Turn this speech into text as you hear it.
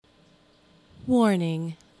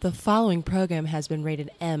Warning. The following program has been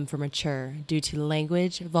rated M for mature due to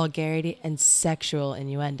language, vulgarity, and sexual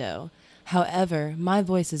innuendo. However, my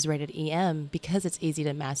voice is rated EM because it's easy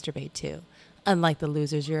to masturbate to. Unlike the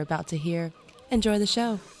losers you're about to hear, enjoy the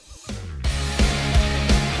show.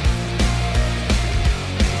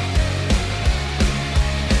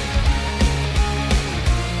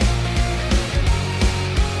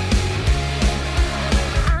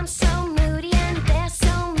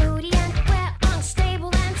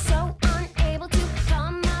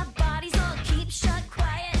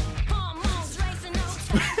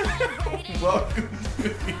 Welcome to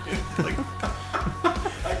the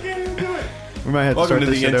I can't even do it. We might have Welcome to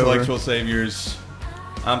to start the this Intellectual Saviors.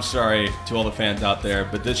 I'm sorry to all the fans out there,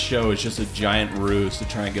 but this show is just a giant ruse to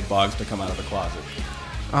try and get Boggs to come out of the closet.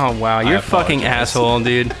 Oh wow, you're a fucking asshole,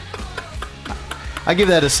 dude. I give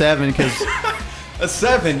that a 7 because A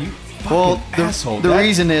 7? You fucking asshole. The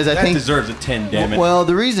reason is I that think deserves a 10. Damn it. Well,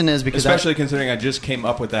 the reason is because especially considering I just came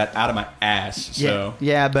up with that out of my ass. So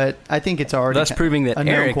yeah, but I think it's already Thus proving that a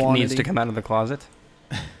known Eric quantity. needs to come out of the closet.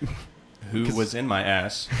 who was in my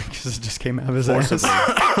ass? Because it just came out of his ass.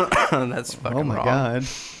 That's fucking Oh my wrong. god.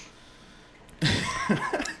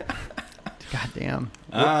 God damn.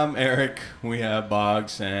 I'm Eric. We have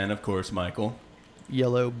Boggs and of course Michael.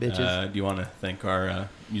 Yellow bitches. Do you want to thank our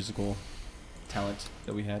musical talent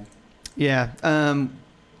that we had? Yeah.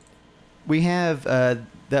 We have the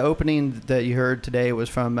opening that you heard today was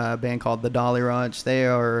from a band called the Dolly Ranch. They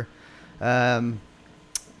are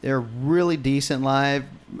they're really decent live,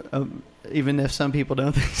 even if some people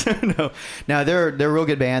don't think so. No, they're a real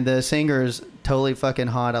good band. The singer is totally fucking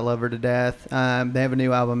hot. I love her to death. They have a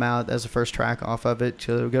new album out as the first track off of it.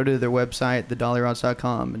 So go to their website,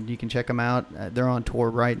 thedollyranch.com, and you can check them out. They're on tour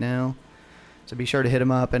right now. So be sure to hit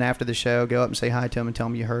them up, and after the show, go up and say hi to them and tell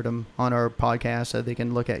them you heard them on our podcast so they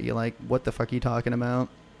can look at you like, what the fuck are you talking about?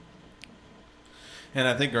 And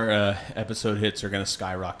I think our episode hits are going to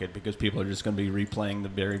skyrocket because people are just going to be replaying the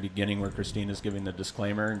very beginning where Christina's giving the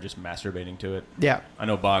disclaimer and just masturbating to it. Yeah. I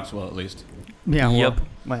know Boggs will at least. Yeah. Yep.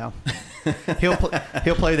 Well, he'll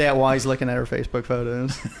play that while he's looking at her Facebook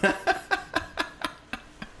photos.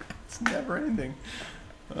 It's never ending.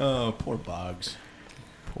 Oh, poor Boggs.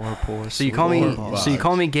 Poor. So you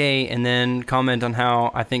call me gay and then comment on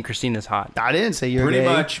how I think Christina's hot. I didn't say you're Pretty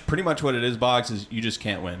gay. much what it is, Boggs, is you just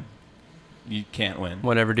can't win. You can't win.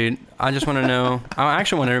 Whatever, dude. I just want to know. I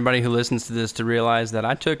actually want everybody who listens to this to realize that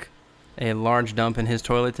I took a large dump in his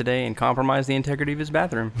toilet today and compromised the integrity of his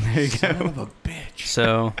bathroom. There you go. Son of a bitch.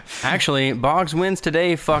 So, actually, Boggs wins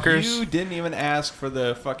today, fuckers. You didn't even ask for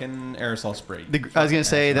the fucking aerosol spray. I was going to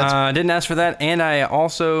say that's... I didn't ask for that, and I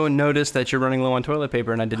also noticed that you're running low on toilet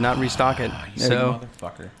paper, and I did not restock it. You So,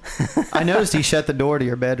 motherfucker. I noticed he shut the door to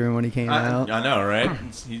your bedroom when he came out. I know, right?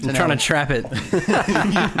 I'm trying to trap it.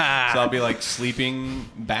 So I'll be like sleeping,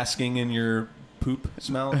 basking in your poop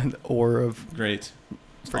smell. Or of Great.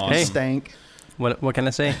 freaking Hey. stank. What can I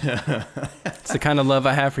say? It's the kind of love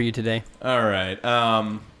I have for you today. All right.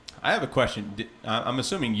 I have a question. I'm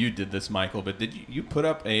assuming you did this, Michael, but did you put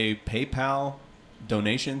up a PayPal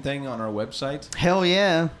donation thing on our website? Hell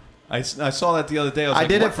yeah. I saw that the other day. I was like,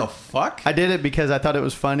 did what it the fuck? I did it because I thought it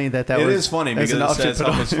was funny that It was... is funny as because an it option says put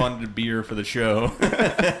how on much funded beer for the show.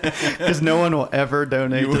 Because no one will ever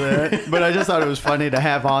donate to that. But I just thought it was funny to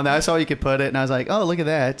have on there. I saw you could put it, and I was like, oh, look at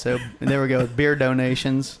that. So and there we go, beer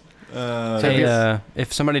donations. Hey,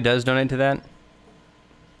 if somebody does donate to that,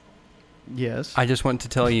 Yes. I just want to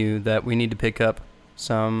tell you that we need to pick up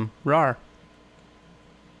some RAR.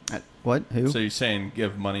 What? Who? So you're saying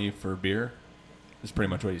give money for beer? Is pretty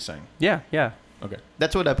much what he's saying. Yeah. Okay.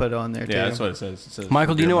 That's what I put on there, too. Yeah, that's what it says. It says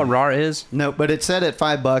Michael, do you know what RAR is? No, but it said at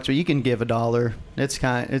 $5, but you can give $1. It's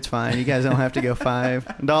fine. You guys don't have to go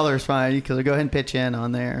 $5. $1 is fine because we'll go ahead and pitch in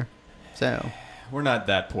on there. So, We're not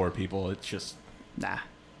that poor, people. It's just nah.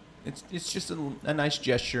 It's just a nice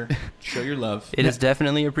gesture. Show your love. It is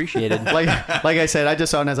definitely appreciated. Like I said, I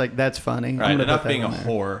just saw it and I was like, that's funny. All right, I'm gonna enough put that being a on there.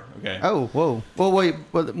 whore. Okay. Oh, whoa. Well, wait.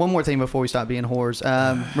 One more thing before we stop being whores.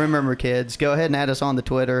 Remember, kids, go ahead and add us on the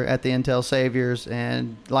Twitter at the Intel Saviors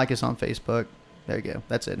and like us on Facebook. There you go.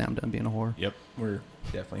 That's it. Now I'm done being a whore. Yep, we're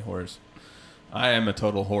definitely whores. I am a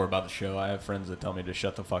total whore about the show. I have friends that tell me to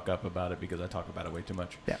shut the fuck up about it because I talk about it way too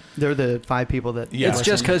much. Yeah. They're the 5 people that... Yeah. It's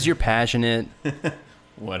just because you're passionate.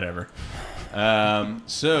 Whatever.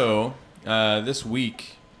 So this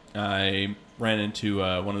week I ran into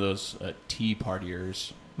one of those tea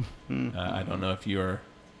partiers. I don't know if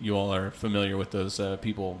you all are familiar with those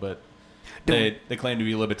people, but they claim to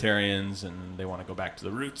be libertarians and they want to go back to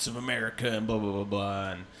the roots of America and blah blah blah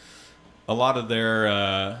blah. And a lot of their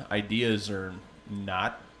ideas are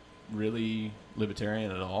not really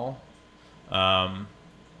libertarian at all.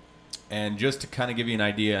 And just to kind of give you an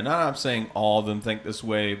idea, not I'm saying all of them think this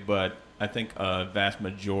way, but I think a vast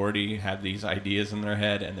majority have these ideas in their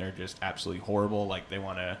head, and they're just absolutely horrible. Like they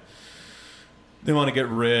want to get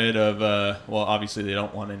rid of, well, obviously they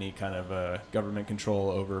don't want any kind of government control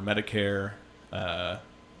over Medicare.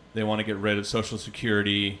 They want to get rid of Social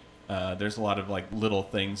Security. There's a lot of like little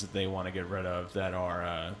things that they want to get rid of that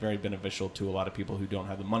are very beneficial to a lot of people who don't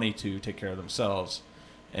have the money to take care of themselves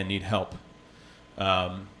and need help.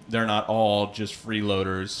 They're not all just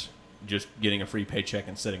freeloaders, just getting a free paycheck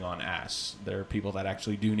and sitting on ass. There are people that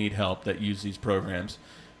actually do need help that use these programs.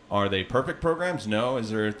 Are they perfect programs? No. Is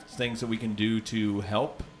there things that we can do to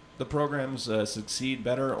help the programs succeed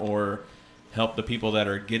better, or help the people that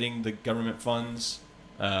are getting the government funds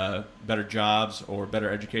better jobs or better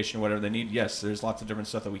education or whatever they need? Yes, there's lots of different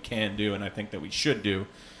stuff that we can do, and I think that we should do.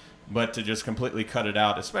 But to just completely cut it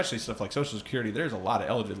out, especially stuff like Social Security, there's a lot of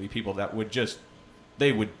elderly people that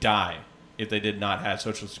they would die if they did not have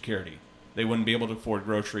Social Security. They wouldn't be able to afford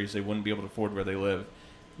groceries. They wouldn't be able to afford where they live.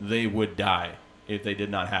 They would die if they did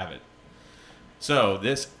not have it. So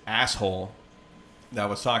this asshole that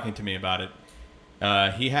was talking to me about it,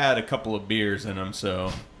 he had a couple of beers in him,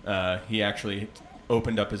 so he actually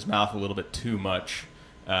opened up his mouth a little bit too much,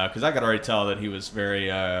 because I could already tell that he was very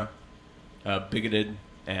bigoted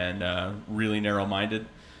and really narrow-minded.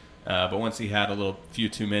 But once he had a few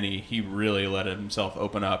too many, he really let himself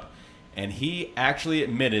open up. And he actually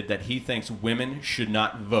admitted that he thinks women should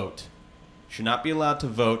not vote, should not be allowed to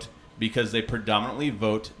vote because they predominantly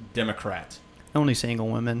vote Democrat. Only single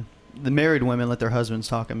women. The married women let their husbands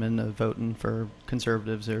talk them into voting for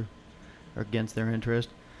conservatives or against their interest.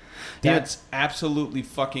 That's absolutely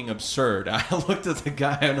fucking absurd. I looked at the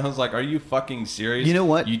guy and I was like, are you fucking serious? You know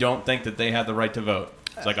what? You don't think that they have the right to vote?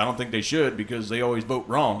 It's like, I don't think they should because they always vote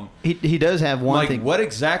wrong. He does have one thing. What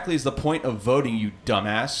exactly is the point of voting, you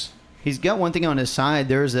dumbass? He's got one thing on his side.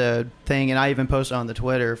 There's a thing, and I even posted on the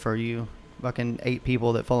Twitter for you fucking 8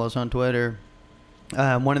 people that follow us on Twitter.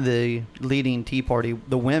 One of the leading Tea Party,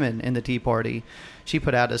 the women in the Tea Party, she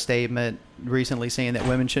put out a statement recently saying that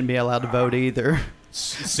women shouldn't be allowed to vote either.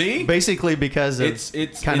 See? Basically because of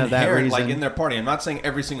it's kind of that reason. Like in their party. I'm not saying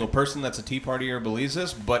every single person that's a Tea Partier believes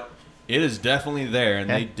this, but it is definitely there, and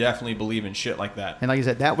they definitely believe in shit like that. And like I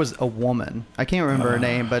said, that was a woman. I can't remember her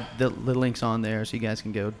name, but the link's on there, so you guys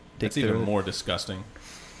can go dig through it. It's even more disgusting.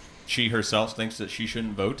 She herself thinks that she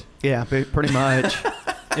shouldn't vote? Yeah, pretty much.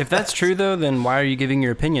 If that's true, though, then why are you giving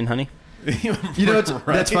your opinion, honey? You know,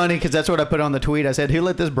 that's funny, because that's what I put on the tweet. I said, who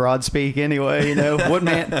let this broad speak anyway? You know, what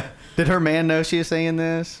man... Did her man know she was saying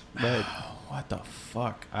this? But what the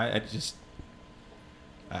fuck? I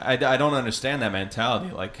don't understand that mentality.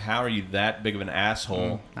 Like, how are you that big of an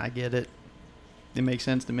asshole? I get it. It makes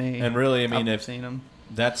sense to me. And really, I mean, I've seen them.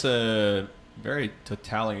 That's a very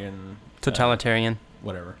totalitarian,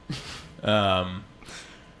 whatever.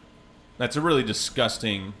 That's a really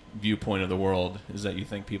disgusting viewpoint of the world, is that you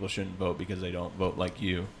think people shouldn't vote because they don't vote like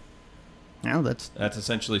you. No, that's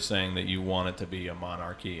essentially saying that you want it to be a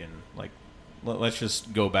monarchy, and like, let's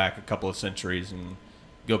just go back a couple of centuries and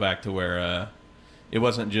go back to where it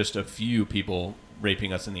wasn't just a few people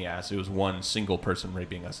raping us in the ass. It was one single person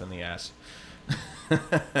raping us in the ass.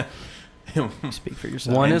 Speak for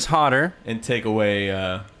yourself. One is hotter. And take away,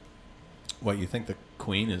 what, you think the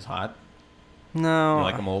queen is hot? No. You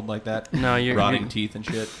like them old like that? No, you're... Rotting teeth and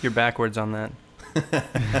shit? You're backwards on that.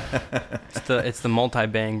 It's the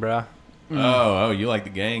multi-bang, bruh. Oh, you like the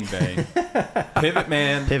gang bang. Pivot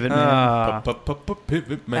man. Pivot man.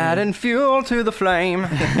 Pivot man. Adding fuel to the flame.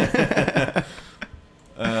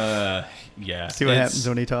 Yeah. See what happens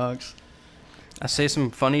when he talks. I say some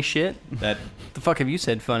funny shit. That the fuck have you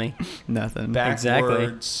said funny? Nothing.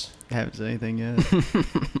 backwards, I haven't said anything yet.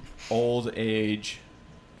 old age,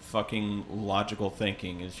 fucking logical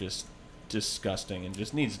thinking is just disgusting and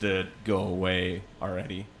just needs to go away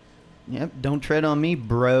already. Yep. Don't tread on me,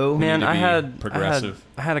 bro. Man, I had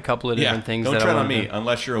a couple of different Yeah, things. don't that tread I on me wanted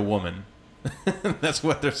unless you're a woman. That's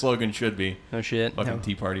what their slogan should be. No shit. Fucking No.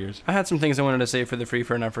 Tea Partiers. I had some things I wanted to say for the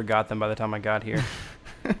free-for, and I forgot them by the time I got here.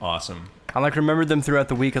 Awesome. I remembered them throughout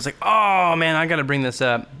the week. I was like, oh man, I got to bring this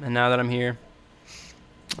up. And now that I'm here,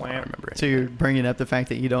 I don't remember it. So you're bringing up the fact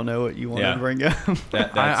that you don't know what you want to bring up.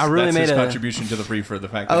 I really that's made his a contribution to the free for the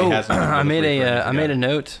fact that he hasn't. I made a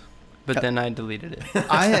note, but then I deleted it.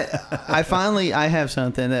 I finally have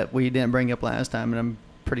something that we didn't bring up last time, and I'm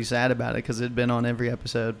pretty sad about it because it'd been on every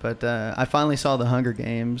episode. But I finally saw the Hunger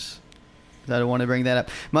Games. I don't want to bring that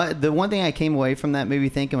up. The one thing I came away from that movie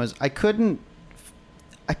thinking was I couldn't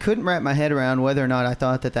wrap my head around whether or not I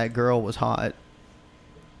thought that girl was hot.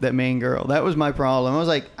 that main girl. That was my problem. I was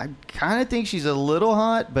like, I kind of think she's a little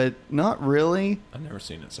hot, but not really. I've never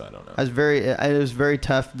seen it, so I don't know. It was very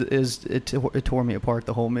tough. It tore me apart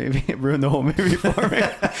the whole movie. It ruined the whole movie for me.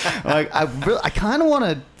 Like I kind of want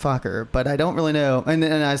to fuck her, but I don't really know. And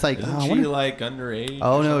then I was like, Isn't she like underage?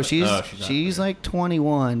 Oh no, she's she's like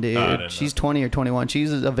 21, dude. She's 20 or 21.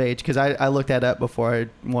 She's of age because I looked that up before I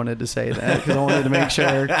wanted to say that because I wanted to make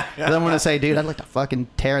sure. Because I want to say, dude, I'd like to fucking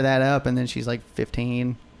tear that up, and then she's like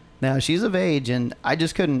 15. Now she's of age, and I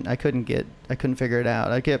just couldn't figure it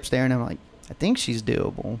out. I kept staring at her, I'm like, I think she's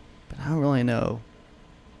doable, but I don't really know.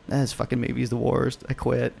 This fucking movie's the worst. I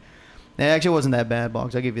quit. It actually wasn't that bad,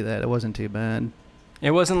 Boggs. I'll give you that. It wasn't too bad.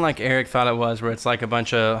 It wasn't like Eric thought it was, where it's like a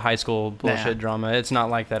bunch of high school bullshit drama. It's not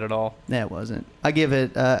like that at all. Yeah, it wasn't. I give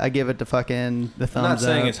it the fucking the thumbs up. I'm not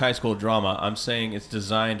saying it's high school drama. I'm saying it's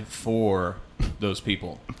designed for those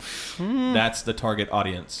people. That's the target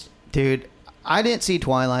audience. Dude, I didn't see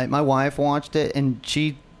Twilight. My wife watched it, and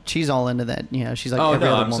she's all into that. You know, she's like every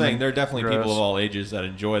other I'm woman. saying there are definitely Gross. people of all ages that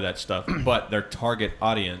enjoy that stuff, but their target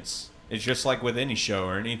audience, it's just like with any show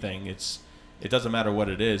or anything. It doesn't matter what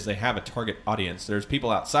it is. They have a target audience. There's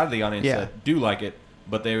people outside of the audience that do like it,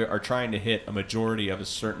 but they are trying to hit a majority of a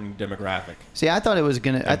certain demographic. See, I thought it was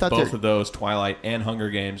gonna. I thought both of those, Twilight and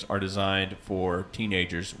Hunger Games, are designed for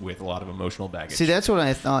teenagers with a lot of emotional baggage. See, that's what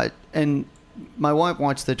I thought. And my wife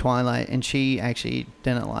watched the Twilight, and she actually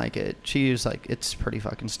didn't like it. She was like, "It's pretty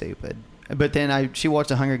fucking stupid." But then she watched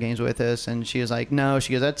the Hunger Games with us, and she was like, "No,"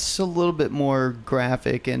 she goes, "That's a little bit more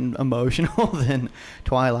graphic and emotional than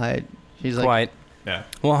Twilight." She's like, Quite. Yeah.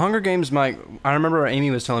 Well, Hunger Games, I remember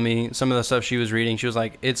Amy was telling me some of the stuff she was reading. She was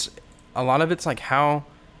like, a lot of it's like how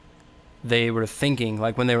they were thinking,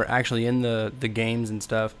 like when they were actually in the games and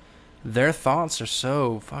stuff. Their thoughts are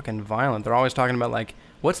so fucking violent. They're always talking about like,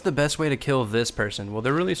 what's the best way to kill this person? Well,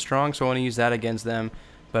 they're really strong, so I want to use that against them.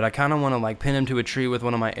 But I kind of want to like pin him to a tree with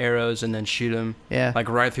one of my arrows and then shoot him, like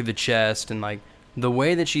right through the chest. And like the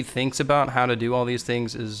way that she thinks about how to do all these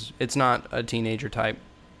things it's not a teenager type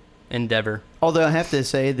endeavor. Although I have to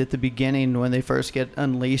say that the beginning, when they first get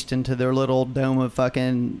unleashed into their little dome of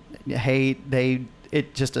fucking hate,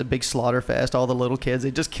 it's just a big slaughter fest. All the little kids,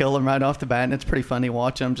 they just kill them right off the bat, and it's pretty funny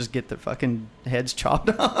watching them just get their fucking heads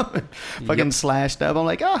chopped off and fucking slashed up. I'm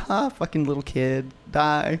like, fucking little kid,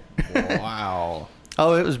 die. Wow.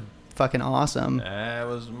 Oh, it was fucking awesome. That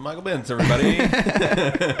was Michael Benz, everybody.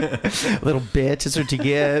 Little bitch, that's what you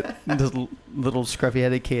get. This little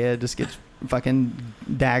scruffy-headed kid just gets fucking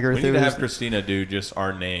dagger We through need to his... have Christina do just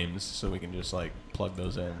our names so we can just like plug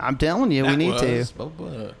those in. I'm telling you, we need to. Blah,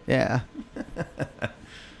 blah. Yeah.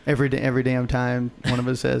 Every damn time one of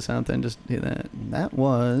us says something, just do that. That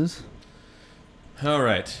was... All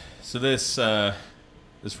right. So this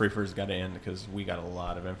reefer's got to end because we got a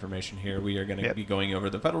lot of information here. We are going to be going over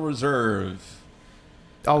the Federal Reserve.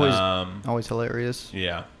 Always hilarious.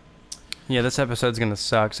 Yeah. Yeah, this episode's going to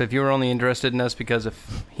suck. So if you were only interested in us because of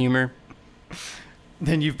humor,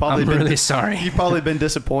 then you've probably really sorry. You've probably been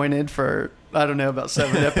disappointed for, I don't know, about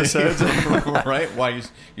 7 episodes. Right? Why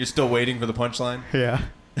you're still waiting for the punchline? Yeah.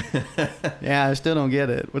 Yeah, I still don't get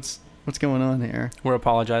it. What's going on here? We're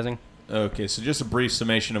apologizing. Okay, so just a brief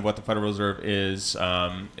summation of what the Federal Reserve is.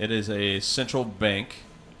 It is a central bank.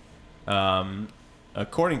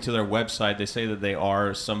 According to their website, they say that they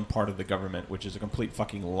are some part of the government, which is a complete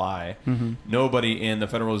fucking lie. Mm-hmm. Nobody in the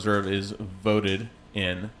Federal Reserve is voted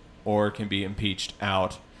in or can be impeached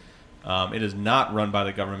out. It is not run by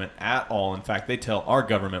the government at all. In fact, they tell our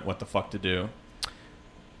government what the fuck to do.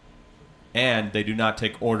 And they do not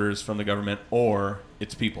take orders from the government or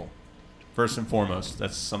its people. First and foremost,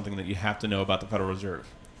 that's something that you have to know about the Federal Reserve.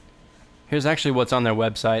 Here's actually what's on their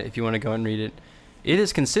website if you want to go and read it. It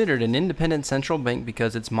is considered an independent central bank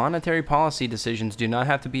because its monetary policy decisions do not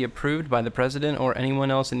have to be approved by the president or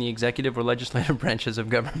anyone else in the executive or legislative branches of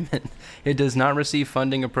government. It does not receive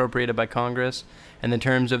funding appropriated by Congress, and the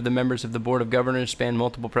terms of the members of the Board of Governors span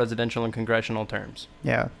multiple presidential and congressional terms.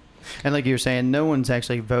 Yeah. And like you were saying, no one's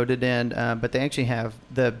actually voted in, but they actually have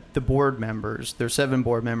the board members. There's 7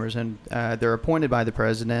 board members, and they're appointed by the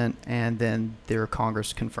president, and then their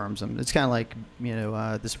Congress confirms them. It's kind of like,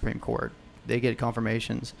 the Supreme Court. They get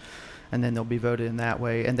confirmations, and then they'll be voted in that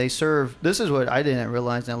way. And they serve, this is what I didn't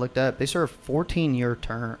realize, and I looked up, they serve 14-year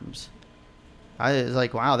terms. I was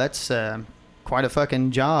like, wow, that's quite a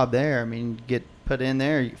fucking job there. I mean, get put in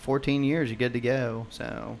there, 14 years, you're good to go.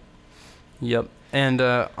 So. Yep. And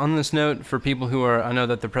on this note, for people who are, I know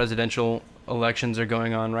that the presidential elections are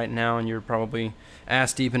going on right now, and you're probably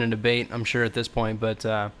ass deep in a debate, I'm sure, at this point, but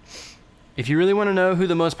If you really want to know who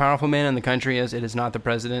the most powerful man in the country is, it is not the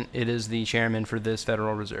president. It is the chairman for this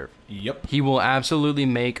Federal Reserve. Yep. He will absolutely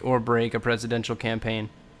make or break a presidential campaign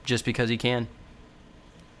just because he can.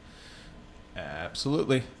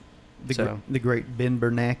 Absolutely. The great Ben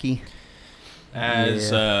Bernanke.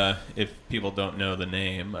 As if people don't know the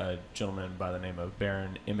name, a gentleman by the name of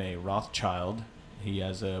Baron M.A. Rothschild, he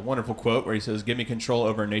has a wonderful quote where he says, "Give me control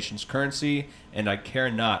over a nation's currency, and I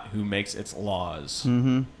care not who makes its laws."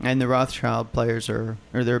 Mm-hmm. And the Rothschild players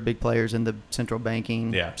they're big players in the central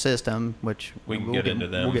banking system, which we can get into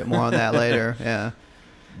them. We'll get more on that later. Yeah.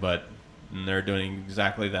 But they're doing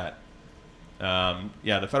exactly that.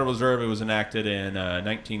 The Federal Reserve, it was enacted in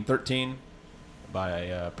 1913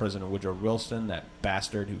 by President Woodrow Wilson, that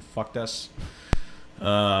bastard who fucked us.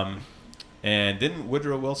 And didn't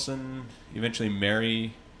Woodrow Wilson eventually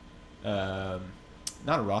marry, not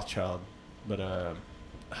a Rothschild, but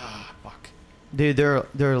fuck. Dude, there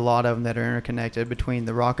are a lot of them that are interconnected between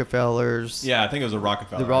the Rockefellers. Yeah, I think it was a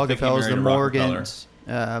Rockefeller. The Rockefellers, the Morgans,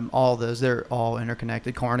 all those. They're all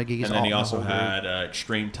interconnected. Carnegie's. And then he also had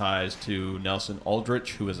extreme ties to Nelson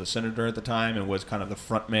Aldrich, who was a senator at the time and was kind of the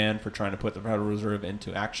front man for trying to put the Federal Reserve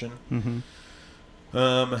into action.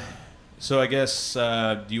 Mm-hmm. So I guess,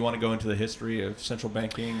 do you want to go into the history of central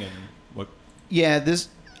banking and what? Yeah,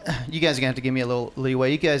 you guys are going to have to give me a little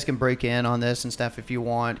leeway. You guys can break in on this and stuff if you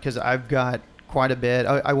want, because I've got quite a bit.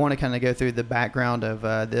 I want to kind of go through the background of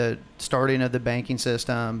the starting of the banking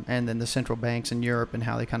system and then the central banks in Europe and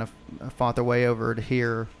how they kind of fought their way over to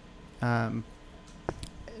here.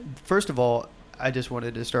 First of all, I just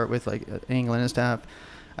wanted to start with like England and stuff.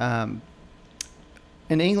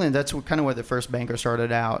 In England, that's kind of where the first bankers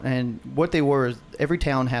started out. And what they were is every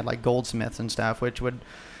town had like goldsmiths and stuff, which would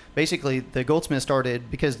basically, the goldsmiths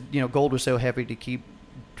started because, gold was so heavy to keep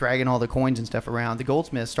dragging all the coins and stuff around. The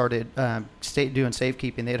goldsmiths started doing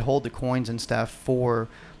safekeeping. They'd hold the coins and stuff for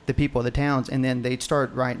the people of the towns, and then they'd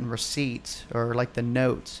start writing receipts or like the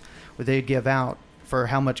notes where they'd give out for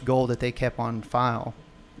how much gold that they kept on file.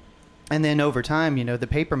 And then over time, the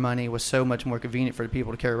paper money was so much more convenient for the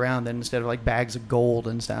people to carry around than instead of like bags of gold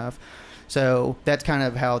and stuff. So that's kind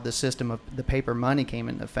of how the system of the paper money came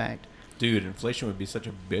into effect. Dude, inflation would be such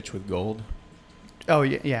a bitch with gold. Oh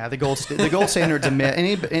yeah, the gold standard's a myth.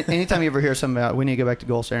 Anytime you ever hear something about we need to go back to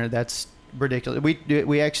gold standard, that's ridiculous.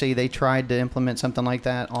 They tried to implement something like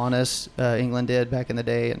that on us. England did back in the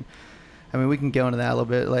day, and I mean we can go into that a little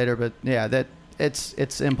bit later. But yeah,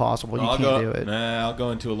 it's impossible. You can't do it. I'll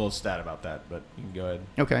go into a little stat about that, but you can go ahead.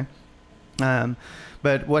 Okay.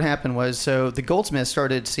 But what happened was, so the goldsmiths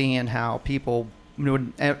started seeing how people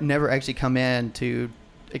would never actually come in to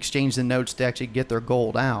exchange the notes to actually get their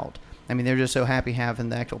gold out. I mean, they're just so happy having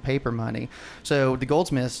the actual paper money. So the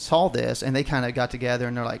goldsmiths saw this, and they kind of got together,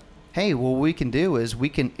 and they're like, hey, what we can do is we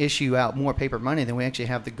can issue out more paper money than we actually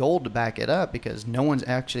have the gold to back it up, because no one's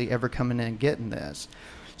actually ever coming in and getting this.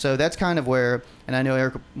 So that's kind of where, and I know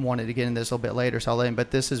Eric wanted to get into this a little bit later, so I'll let him,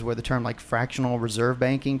 but this is where the term like fractional reserve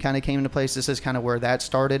banking kind of came into place. This is kind of where that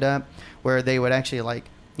started up, where they would actually like,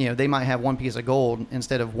 they might have one piece of gold.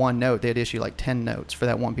 Instead of one note, they'd issue like 10 notes for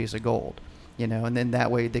that one piece of gold, and then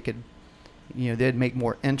that way they could, they'd make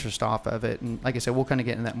more interest off of it. And like I said, we'll kind of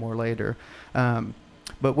get into that more later.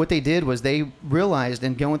 But what they did was they realized,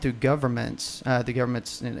 in going through governments, the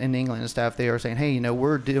governments in England and stuff, they were saying, hey,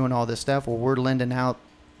 we're doing all this stuff, or we're lending out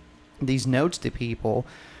these notes to people,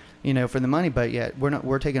 for the money, but yet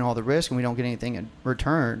we're taking all the risk and we don't get anything in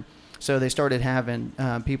return. So they started having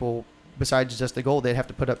people, besides just the gold, they'd have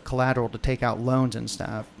to put up collateral to take out loans and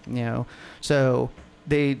stuff, So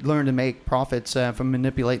they learned to make profits from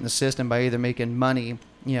manipulating the system by either making money,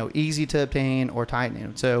 easy to obtain or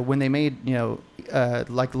tightening. So when they made,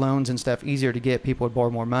 like loans and stuff easier to get, people would borrow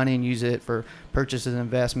more money and use it for purchases and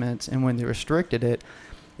investments. And when they restricted it,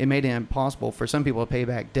 it made it impossible for some people to pay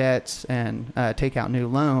back debts and take out new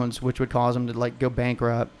loans, which would cause them to like go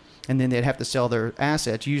bankrupt. And then they'd have to sell their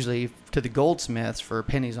assets, usually to the goldsmiths, for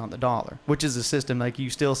pennies on the dollar, which is a system like you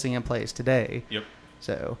still see in place today. Yep.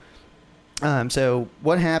 So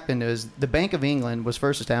what happened is the Bank of England was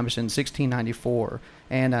first established in 1694.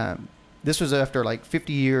 And this was after like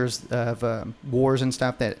 50 years of wars and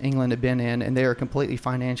stuff that England had been in, and they were completely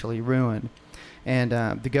financially ruined. And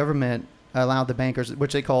the government allowed the bankers,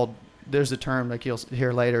 which they called, there's a term like you'll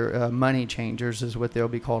hear later, money changers is what they'll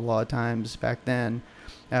be called a lot of times back then.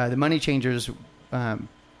 The money changers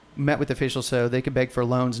met with officials so they could beg for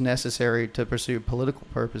loans necessary to pursue political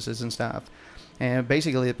purposes and stuff. And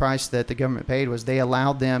basically the price that the government paid was they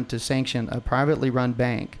allowed them to sanction a privately run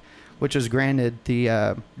bank, which was granted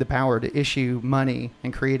the power to issue money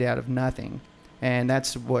and create it out of nothing. And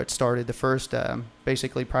that's what started the first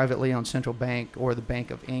basically privately owned central bank, or the Bank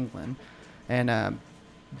of England. And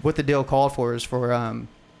what the deal called for is for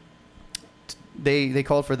they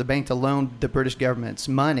called for the bank to loan the British government's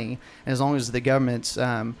money, and as long as the government's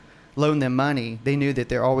loan them money, they knew that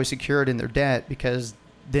they're always secured in their debt, because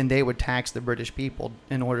then they would tax the British people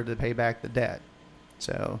in order to pay back the debt.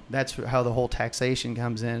 So that's how the whole taxation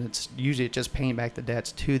comes in. It's usually just paying back the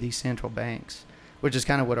debts to these central banks, which is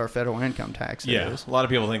kind of what our federal income tax is. A lot of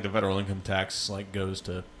people think the federal income tax goes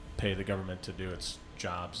to pay the government to do its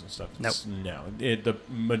jobs and stuff. No, the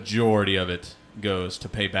majority of it goes to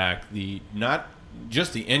pay back not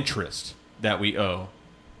just the interest that we owe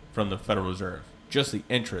from the Federal Reserve, just the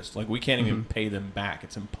interest. We can't even pay them back.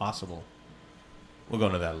 It's impossible. We'll go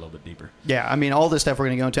into that a little bit deeper. Yeah, I mean, all this stuff we're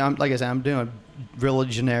going to go into. Like I said, I'm doing really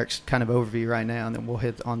generic kind of overview right now, and then we'll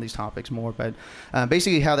hit on these topics more. But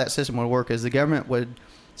basically how that system would work is the government would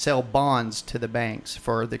sell bonds to the banks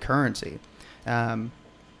for the currency. And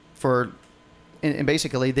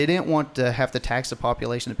basically, they didn't want to have to tax the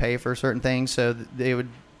population to pay for certain things, so they would.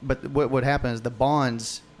 But what would happen is the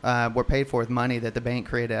bonds were paid for with money that the bank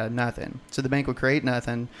created out of nothing. So the bank would create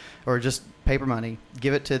nothing, or just paper money,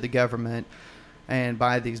 give it to the government, and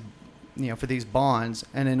buy these, for these bonds.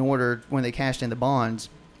 And in order, when they cashed in the bonds,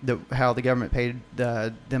 how the government paid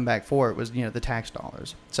them back for it was, the tax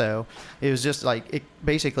dollars. So it was just it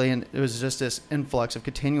was just this influx of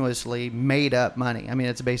continuously made up money. I mean,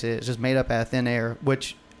 it's just made up out of thin air,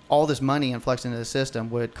 which all this money influx into the system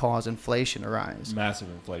would cause inflation to rise. Massive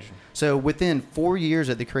inflation. So within 4 years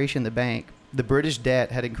of the creation of the bank, the British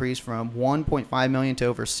debt had increased from $1.5 million to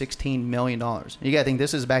over $16 million. You got to think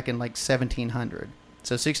this is back in 1700.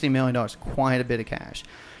 So $16 million, quite a bit of cash.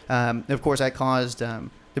 Of course, that caused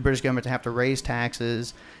the British government to have to raise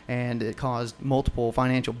taxes, and it caused multiple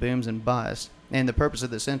financial booms and busts. And the purpose of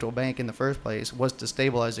the central bank in the first place was to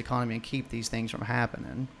stabilize the economy and keep these things from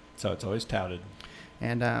happening. So it's always touted.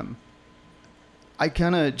 And I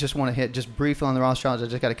kind of just want to hit just briefly on the Rothschilds. I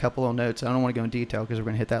just got a couple of notes. I don't want to go in detail because we're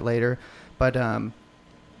going to hit that later. But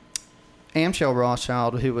Amschel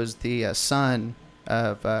Rothschild, who was the son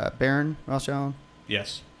of Baron Rothschild.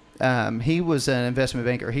 Yes. He was an investment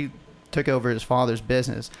banker. He took over his father's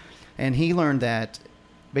business. And he learned that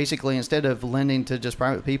basically instead of lending to just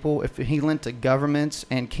private people, if he lent to governments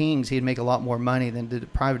and kings, he'd make a lot more money than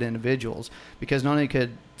did private individuals. Because not only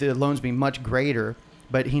could the loans be much greater,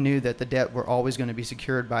 but he knew that the debt were always going to be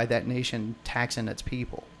secured by that nation taxing its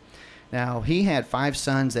people. Now, he had 5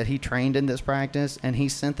 sons that he trained in this practice, and he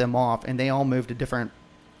sent them off, and they all moved to different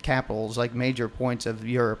capitals, major points of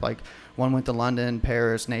Europe. One went to London,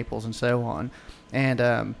 Paris, Naples, and so on.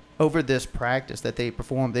 And over this practice that they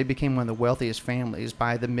performed, they became one of the wealthiest families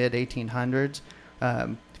by the mid-1800s,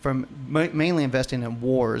 from mainly investing in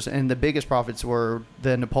wars. And the biggest profits were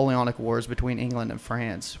the Napoleonic Wars between England and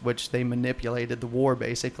France, which they manipulated the war,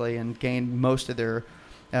 basically, and gained most of their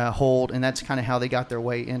hold, and that's kind of how they got their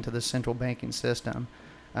way into the central banking system.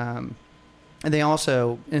 And they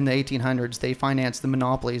also, in the 1800s, they financed the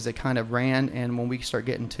monopolies that kind of ran, and when we start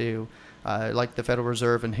getting to the Federal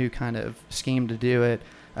Reserve and who kind of schemed to do it,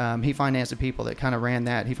 he financed the people that kind of ran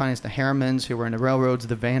that. He financed the Harrimans, who were in the railroads,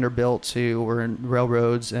 the Vanderbilts, who were in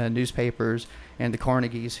railroads, newspapers, and the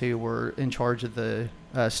Carnegies, who were in charge of the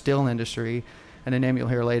steel industry. And a name you'll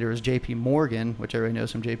hear later is J.P. Morgan, which everybody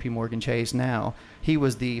knows from J.P. Morgan Chase now. He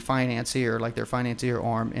was the financier, their financier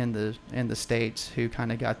arm in the States, who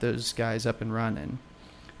kind of got those guys up and running.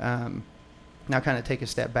 Now kind of take a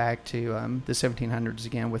step back to the 1700s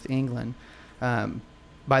again with England.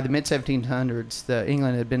 By the mid-1700s,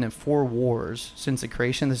 England had been in 4 wars since the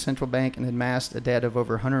creation of the central bank and had amassed a debt of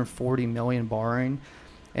over 140 million borrowing.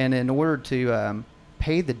 And in order to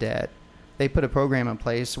pay the debt, they put a program in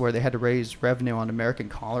place where they had to raise revenue on American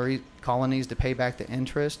colonies to pay back the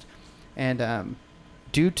interest. And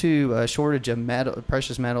due to a shortage of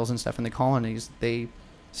precious metals and stuff in the colonies, they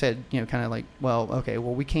said,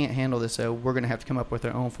 we can't handle this, so we're going to have to come up with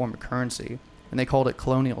our own form of currency. And they called it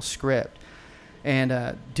colonial script.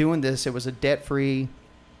 And doing this, it was a debt-free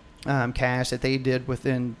cash that they did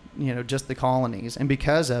within, just the colonies. And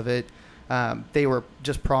because of it, they were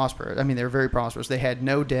just prosperous. I mean, they were very prosperous. They had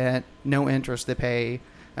no debt, no interest to pay.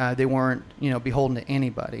 They weren't, beholden to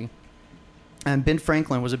anybody. And Ben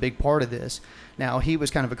Franklin was a big part of this. Now, he was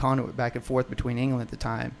kind of a conduit back and forth between England at the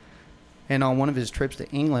time. And on one of his trips to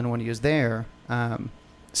England when he was there,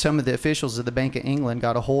 some of the officials of the Bank of England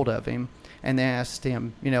got a hold of him. And they asked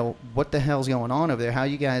him, what the hell's going on over there? How are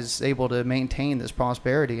you guys able to maintain this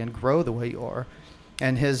prosperity and grow the way you are?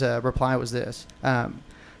 And his reply was this.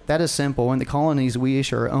 That is simple. In the colonies, we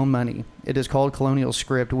issue our own money. It is called colonial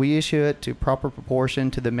script. We issue it to proper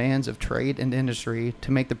proportion to the demands of trade and industry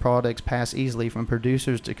to make the products pass easily from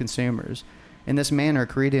producers to consumers. In this manner,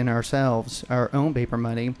 creating ourselves our own paper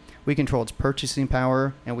money, we control its purchasing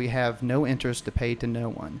power, and we have no interest to pay to no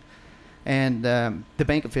one. And the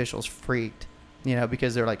bank officials freaked,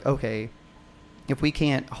 because they're like, okay, if we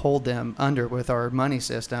can't hold them under with our money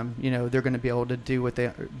system, they're going to be able to do what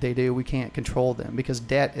they do. We can't control them because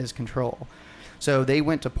debt is control. So they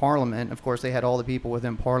went to Parliament. Of course, they had all the people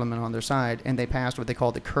within Parliament on their side, and they passed what they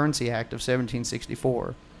called the Currency Act of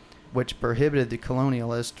 1764, which prohibited the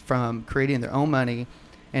colonialists from creating their own money,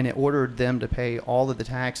 and it ordered them to pay all of the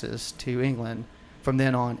taxes to England from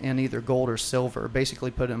then on in either gold or silver,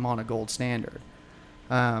 basically put them on a gold standard.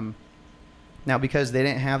 Now, because they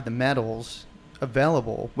didn't have the metals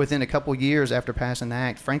available, within a couple years after passing the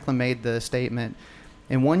act, Franklin made the statement,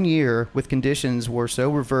 in 1 year, with conditions were so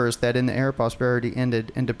reversed that in the era prosperity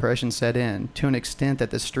ended and depression set in, to an extent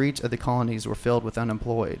that the streets of the colonies were filled with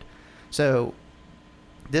unemployed. So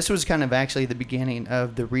this was kind of actually the beginning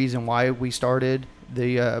of the reason why we started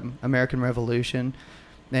the American Revolution.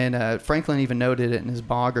 And Franklin even noted it in his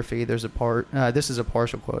biography. There's a part, this is a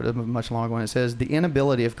partial quote, a much longer one. It says, the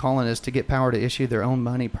inability of colonists to get power to issue their own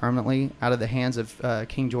money permanently out of the hands of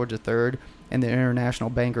King George III and the international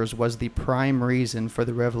bankers was the prime reason for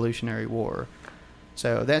the Revolutionary War.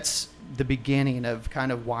 So that's the beginning of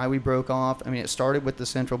kind of why we broke off. I mean, it started with the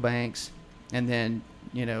central banks and then,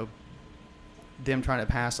 them trying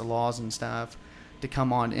to pass the laws and stuff to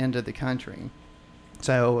come on into the country.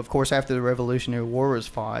 So, of course, after the Revolutionary War was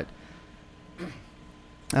fought,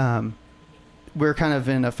 we're kind of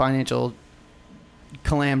in a financial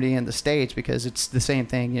calamity in the States because it's the same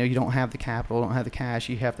thing. You don't have the capital, don't have the cash.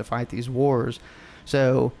 You have to fight these wars.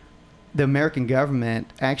 So the American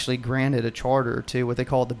government actually granted a charter to what they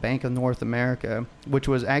called the Bank of North America, which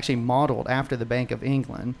was actually modeled after the Bank of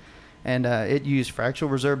England. And it used fractional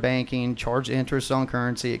reserve banking, charged interest on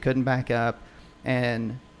currency. It couldn't back up.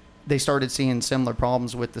 And they started seeing similar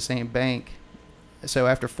problems with the same bank. So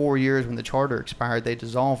after 4 years, when the charter expired, they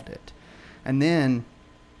dissolved it. And then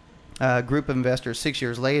a group of investors 6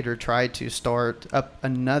 years later tried to start up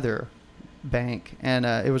another bank, and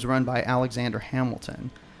it was run by Alexander Hamilton.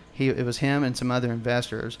 It was him and some other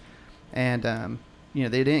investors. And,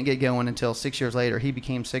 they didn't get going until 6 years later. He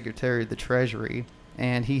became Secretary of the Treasury,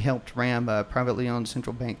 and he helped ram a privately owned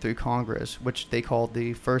central bank through Congress, which they called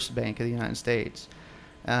the First Bank of the United States.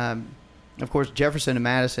 Of course, Jefferson and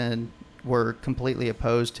Madison were completely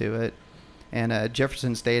opposed to it. And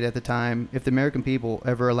Jefferson stated at the time, if the American people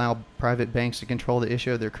ever allow private banks to control the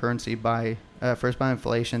issue of their currency first by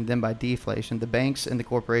inflation, then by deflation, the banks and the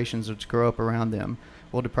corporations which grow up around them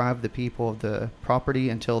will deprive the people of the property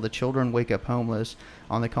until the children wake up homeless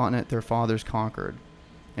on the continent their fathers conquered.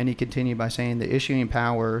 And he continued by saying the issuing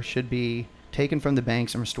power should be taken from the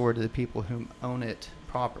banks and restored to the people who own it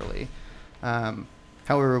properly.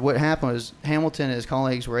 However, what happened was Hamilton and his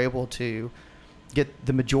colleagues were able to get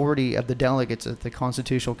the majority of the delegates at the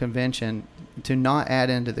Constitutional Convention to not add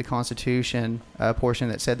into the Constitution a portion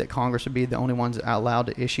that said that Congress would be the only ones allowed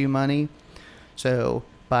to issue money. So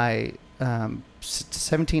by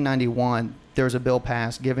 1791, there was a bill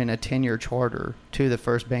passed giving a 10-year charter to the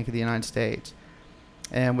First Bank of the United States.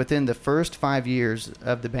 And within the first 5 years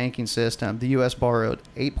of the banking system, the U.S. borrowed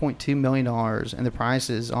 $8.2 million, and the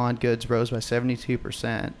prices on goods rose by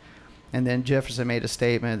 72%. And then Jefferson made a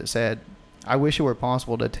statement that said, I wish it were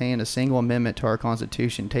possible to attain a single amendment to our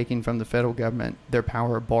Constitution, taking from the federal government their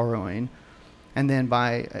power of borrowing. And then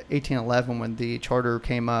by 1811, when the charter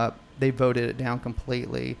came up, they voted it down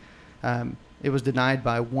completely. It was denied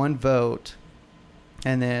by one vote.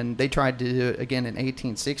 And then they tried to do it again in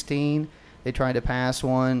 1816. They tried to pass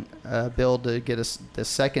a bill to get the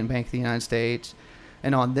Second Bank of the United States.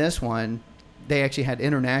 And on this one, they actually had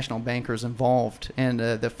international bankers involved in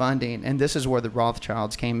the funding. And this is where the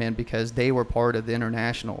Rothschilds came in, because they were part of the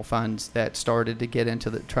international funds that started to get into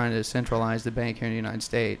trying to centralize the bank here in the United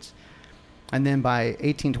States. And then by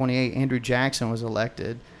 1828, Andrew Jackson was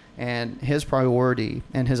elected. And his priority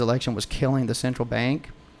in his election was killing the central bank.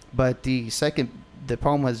 But the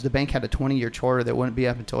problem was the bank had a 20-year charter that wouldn't be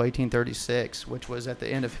up until 1836, which was at the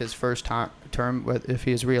end of his first term, if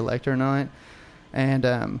he was reelected or not.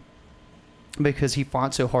 And because he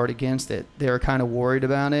fought so hard against it, they were kind of worried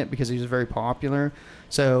about it because he was very popular.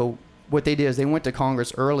 So what they did is they went to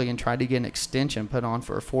Congress early and tried to get an extension put on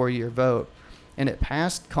for a 4-year vote. And it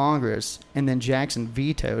passed Congress, and then Jackson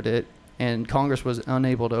vetoed it, and Congress was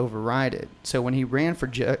unable to override it. So when he ran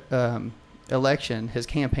for election, his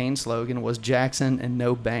campaign slogan was Jackson and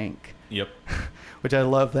no bank. Yep. Which I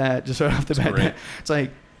love that. Just right off the bat. Great. It's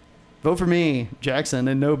like, vote for me, Jackson,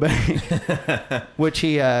 and no bank. Which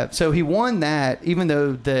so he won that, even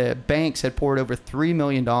though the banks had poured over $3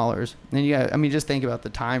 million. And just think about the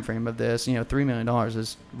time frame of this. $3 million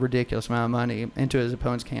is a ridiculous amount of money into his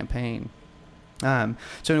opponent's campaign. So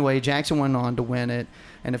anyway, Jackson went on to win it,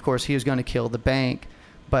 and of course he was going to kill the bank.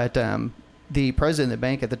 But the president of the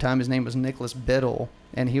bank at the time, his name was Nicholas Biddle,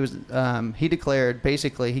 and he declared,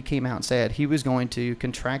 basically, he came out and said he was going to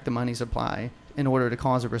contract the money supply in order to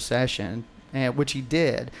cause a recession, which he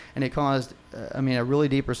did, and it caused, a really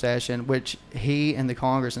deep recession, which he and the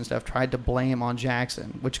Congress and stuff tried to blame on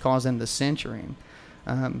Jackson, which caused them to censure him.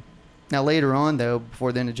 Now later on, though,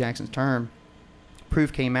 before the end of Jackson's term,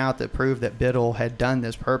 proof came out that proved that Biddle had done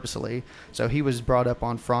this purposely, so he was brought up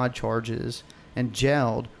on fraud charges and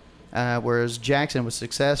jailed, whereas Jackson was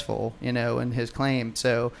successful, in his claim.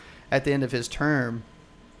 So at the end of his term,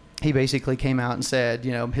 he basically came out and said,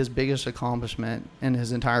 his biggest accomplishment in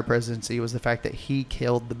his entire presidency was the fact that he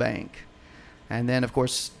killed the bank. And then, of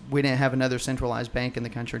course, we didn't have another centralized bank in the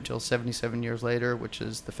country until 77 years later, which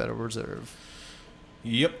is the Federal Reserve.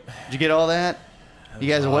 Yep. Did you get all that? You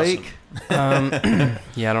guys awake? Yeah,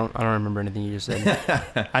 I don't remember anything you just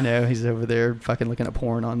said. I know, he's over there fucking looking at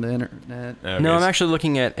porn on the internet. Okay. No, I'm actually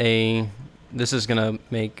looking at this is going to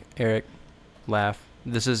make Eric laugh.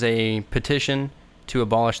 This is a petition to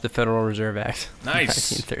abolish the Federal Reserve Act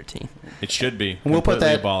Nice. 1913. It should be We'll put completely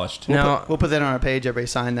that- abolished. We'll put that on our page. Everybody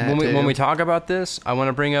sign that. When we talk about this, I want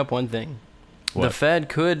to bring up one thing. What? The Fed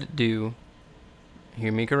could do,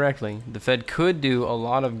 hear me correctly, the Fed could do a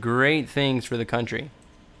lot of great things for the country.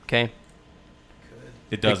 Okay?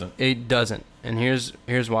 It doesn't. It doesn't. And here's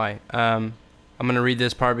why. I'm going to read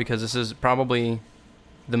this part because this is probably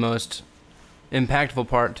the most impactful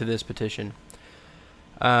part to this petition.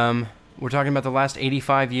 We're talking about the last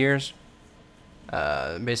 85 years,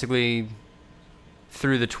 basically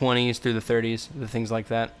through the 20s, through the 30s, the things like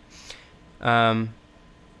that.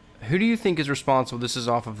 Who do you think is responsible? This is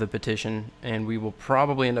off of the petition, and we will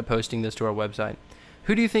probably end up posting this to our website.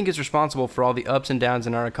 Who do you think is responsible for all the ups and downs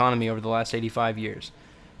in our economy over the last 85 years?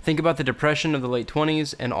 Think about the Depression of the late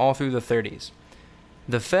 20s and all through the 30s.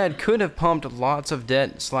 The Fed could have pumped lots of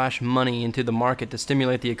debt/money into the market to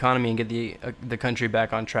stimulate the economy and get the country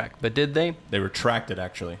back on track. But did they? They retracted,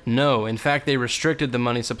 actually. No. In fact, they restricted the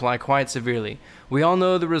money supply quite severely. We all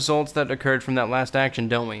know the results that occurred from that last action,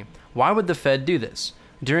 don't we? Why would the Fed do this?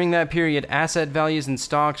 During that period, asset values and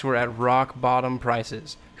stocks were at rock bottom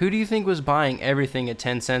prices. Who do you think was buying everything at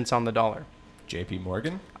 10 cents on the dollar? J.P.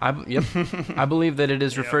 Morgan? Yep. I believe that it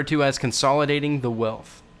is referred to as consolidating the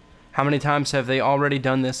wealth. How many times have they already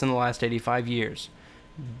done this in the last 85 years?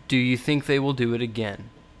 Do you think they will do it again?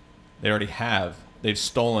 They already have. They've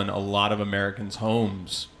stolen a lot of Americans'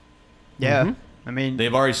 homes. Yeah. Mm-hmm.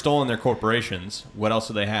 They've already stolen their corporations. What else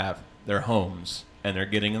do they have? Their homes. And they're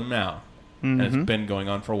getting them now. And it's been going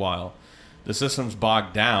on for a while. The system's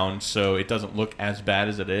bogged down, so it doesn't look as bad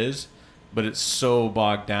as it is. But it's so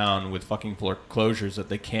bogged down with fucking foreclosures that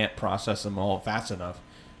they can't process them all fast enough.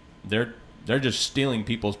 They're just stealing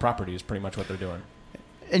people's property is pretty much what they're doing.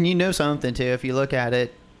 And you know something, too, if you look at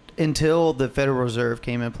it, until the Federal Reserve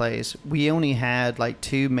came in place, we only had like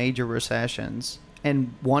 2 major recessions.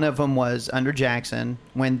 And one of them was under Jackson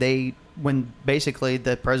when basically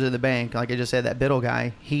the president of the bank, like I just said, that Biddle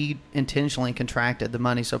guy, he intentionally contracted the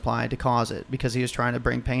money supply to cause it because he was trying to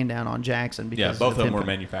bring pain down on Jackson. Because both of them were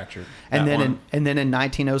manufactured. And then in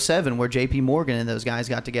 1907, where J.P. Morgan and those guys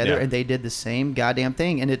got together and they did the same goddamn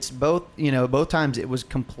thing. And it's both times it was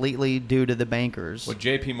completely due to the bankers. What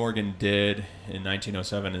J.P. Morgan did in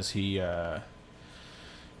 1907 is he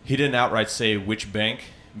didn't outright say which bank,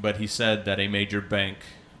 but he said that a major bank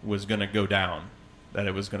was going to go down, that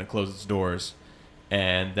it was going to close its doors,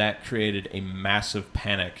 and that created a massive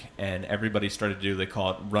panic, and everybody started to do, they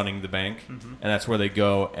call it running the bank, and that's where they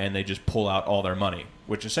go and they just pull out all their money,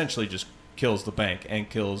 which essentially just kills the bank and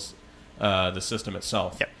kills the system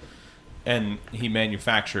itself. Yep. And he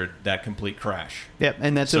manufactured that complete crash. Yep,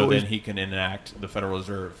 and that's so then he can enact the Federal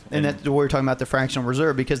Reserve. And that's what we're talking about, the fractional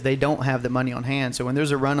reserve, because they don't have the money on hand. So when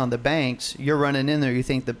there's a run on the banks, you're running in there, you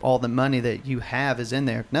think that all the money that you have is in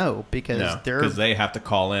there. No, because they have to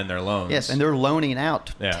call in their loans. Yes, and they're loaning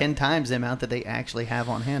out 10 times the amount that they actually have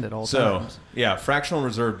on hand at all times. So, fractional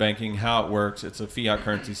reserve banking, how it works, it's a fiat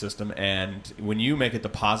currency system, and when you make a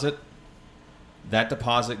deposit, that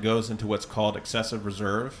deposit goes into what's called excessive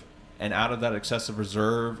reserve. And out of that excessive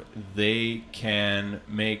reserve, they can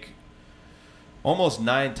make almost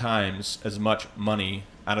 9 times as much money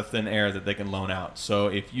out of thin air that they can loan out. So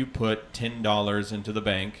if you put $10 into the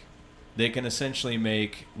bank they can essentially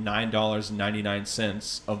make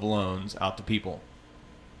 $9.99 of loans out to people.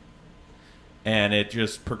 And it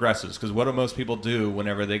just progresses. Because what do most people do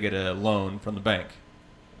whenever they get a loan from the bank?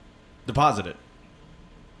 Deposit it.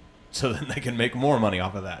 So then they can make more money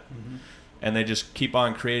off of that. Mm-hmm. And they just keep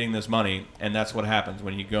on creating this money. And that's what happens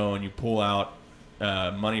when you go and you pull out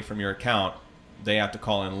money from your account. They have to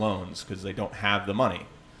call in loans because they don't have the money.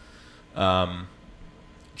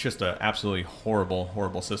 Just an absolutely horrible,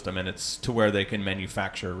 horrible system. And it's to where they can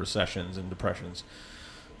manufacture recessions and depressions.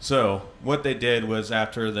 So what they did was,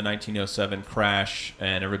 after the 1907 crash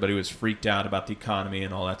and everybody was freaked out about the economy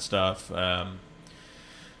and all that stuff,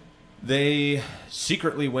 they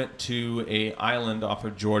secretly went to a island off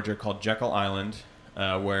of Georgia called Jekyll Island,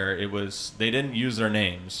 where it was, they didn't use their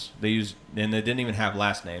names. And they didn't even have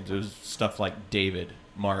last names. It was stuff like David,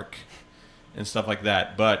 Mark, and stuff like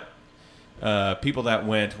that. But people that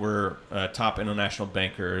went were top international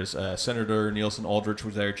bankers. Senator Nielsen Aldrich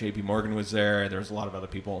was there. J.P. Morgan was there. There was a lot of other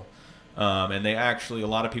people. And they actually, a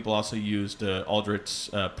lot of people also used Aldrich's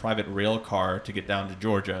private rail car to get down to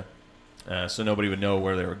Georgia. So nobody would know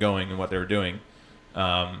where they were going and what they were doing.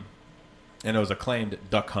 And it was a claimed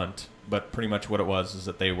duck hunt. But pretty much what it was is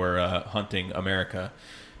that they were hunting America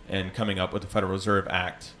and coming up with the Federal Reserve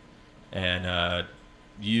Act. And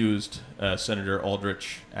used Senator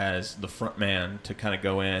Aldrich as the front man to kind of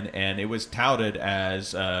go in, and it was touted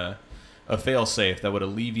as a fail-safe that would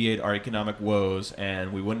alleviate our economic woes,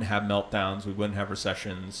 and we wouldn't have meltdowns, we wouldn't have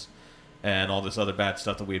recessions, and all this other bad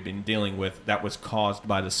stuff that we had been dealing with that was caused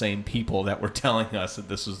by the same people that were telling us that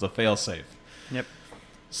this was the fail-safe. Yep.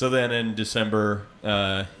 So then in December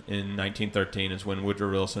in 1913 is when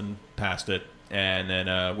Woodrow Wilson passed it. And then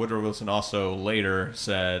Woodrow Wilson also later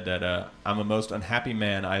said that I'm a most unhappy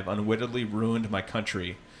man. I have unwittingly ruined my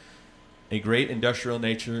country. A great industrial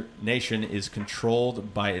nation is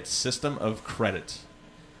controlled by its system of credit.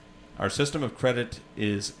 Our system of credit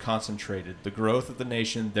is concentrated. The growth of the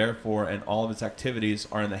nation, therefore, and all of its activities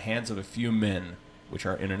are in the hands of a few men, which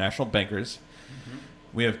are international bankers. Mm-hmm.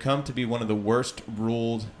 We have come to be one of the worst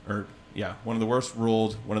ruled, one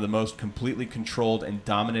of the most completely controlled and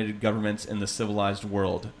dominated governments in the civilized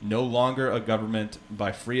world. No longer a government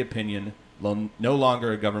by free opinion, no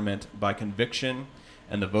longer a government by conviction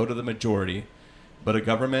and the vote of the majority, but a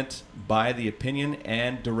government by the opinion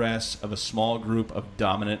and duress of a small group of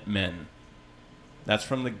dominant men. That's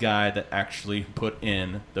from the guy that actually put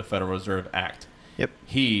in the Federal Reserve Act. Yep.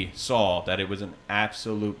 He saw that it was an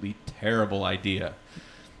absolutely terrible idea.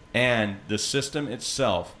 And the system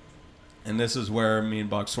itself, and this is where me and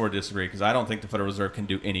Boggs sort of disagree, because I don't think the Federal Reserve can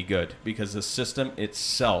do any good, because the system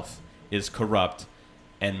itself is corrupt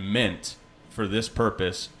and meant for this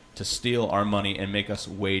purpose, to steal our money and make us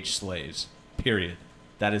wage slaves. Period.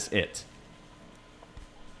 That is it.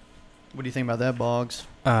 What do you think about that, Boggs?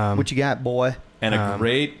 What you got, boy? And a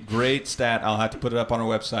great stat, I'll have to put it up on our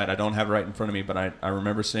website. I don't have it right in front of me, but I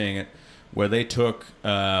remember seeing it, where they took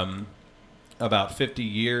about 50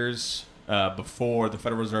 years before the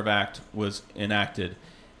Federal Reserve Act was enacted,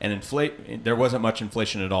 and there wasn't much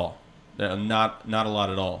inflation at all. Not a lot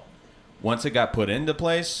at all. Once it got put into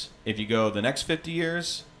place, if you go the next 50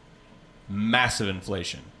 years, massive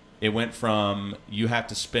inflation. It went from, you have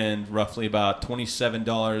to spend roughly about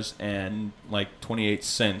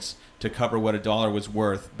 $27.28 to cover what a dollar was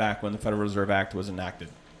worth back when the Federal Reserve Act was enacted.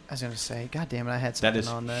 I was going to say, God damn it, I had something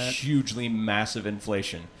on that. That is hugely massive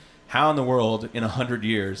inflation. How in the world, in 100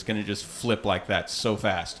 years, can it just flip like that so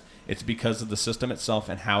fast? It's because of the system itself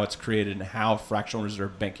and how it's created and how fractional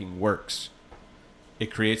reserve banking works.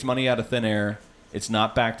 It creates money out of thin air. It's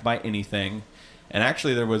not backed by anything. And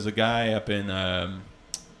actually, there was a guy up in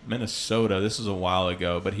Minnesota, this was a while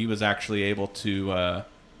ago, but he was actually able to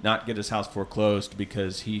not get his house foreclosed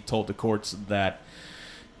because he told the courts that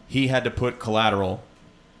he had to put collateral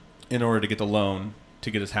in order to get the loan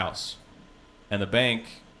to get his house. And the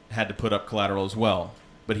bank had to put up collateral as well.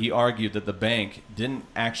 But he argued that the bank didn't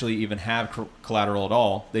actually even have collateral at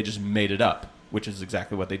all. They just made it up, which is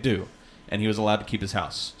exactly what they do. And he was allowed to keep his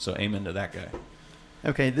house. So amen to that guy.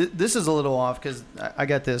 Okay, this is a little off because I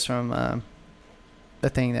got this from a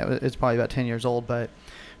thing that it's probably about 10 years old. But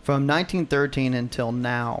from 1913 until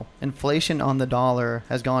now, inflation on the dollar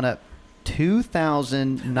has gone up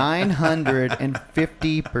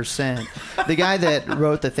 2,950%. The guy that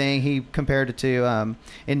wrote the thing, he compared it to in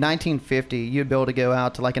 1950, you'd be able to go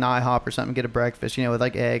out to like an IHOP or something and get a breakfast, with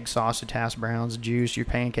like eggs, sausage, hash browns, juice, your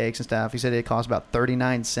pancakes and stuff. He said it cost about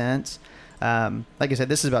 39 cents. Like I said,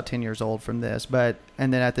 this is about 10 years old from this, and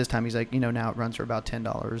then at this time he's like, now it runs for about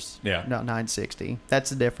 $10. Yeah. About $9.60.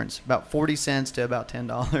 That's the difference. About 40 cents to about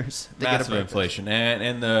 $10. Massive inflation.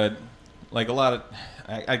 And the like a lot of,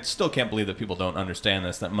 I still can't believe that people don't understand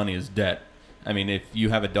this, that money is debt. I mean, if you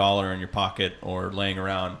have $1 in your pocket or laying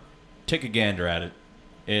around, take a gander at it.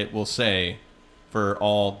 It will say, for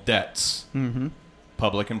all debts,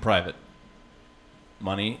 public and private,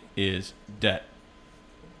 money is debt.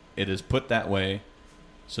 It is put that way,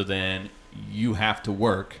 so then you have to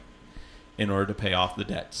work in order to pay off the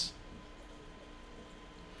debts.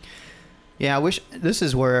 Yeah, I wish this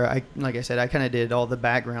is where like I said, I kind of did all the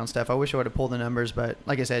background stuff. I wish I would have pulled the numbers, but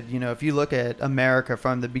like I said, if you look at America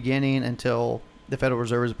from the beginning until the Federal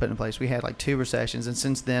Reserve was put in place, we had like 2 recessions, and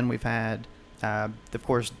since then we've had, of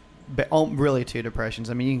course, really 2 depressions.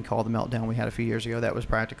 I mean, you can call the meltdown we had a few years ago. That was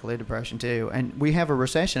practically a depression too, and we have a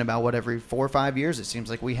recession about every 4 or 5 years. It seems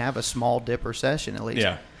like we have a small dip recession at least.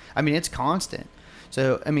 Yeah, I mean, it's constant.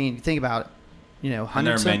 So I mean, think about it. And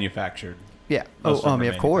they're manufactured. Yeah.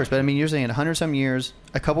 Of course. But I mean, you're saying 100 some years,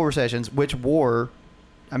 a couple recessions, which war,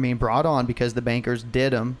 I mean, brought on because the bankers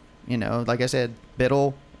did them. Like I said,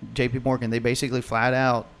 Biddle, J.P. Morgan, they basically flat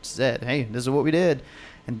out said, hey, this is what we did.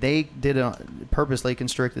 And they did purposely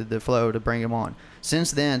constricted the flow to bring them on.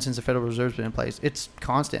 Since then, since the Federal Reserve's been in place, it's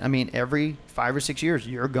constant. I mean, every 5 or 6 years,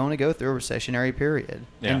 you're going to go through a recessionary period.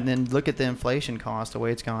 Yeah. And then look at the inflation cost, the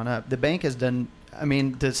way it's gone up. The bank has done, I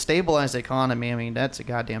mean, to stabilize the economy, I mean, that's a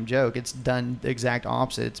goddamn joke. It's done the exact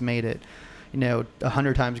opposite. It's made it,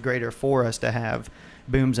 100 times greater for us to have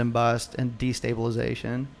booms and busts and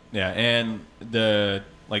destabilization. Yeah, and the,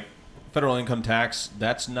 federal income tax,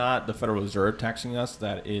 that's not the Federal Reserve taxing us.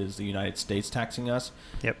 That is the United States taxing us.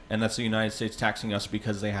 Yep. And that's the United States taxing us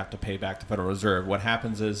because they have to pay back the Federal Reserve. What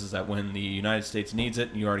happens is that when the United States needs it,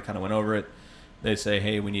 and you already kind of went over it, they say,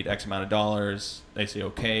 hey, we need X amount of dollars. They say,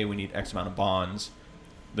 okay, we need X amount of bonds.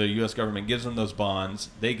 The U.S. government gives them those bonds.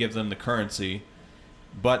 They give them the currency,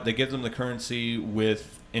 but they give them the currency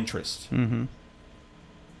with interest. Mm-hmm.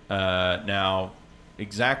 Now,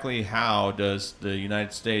 exactly how does the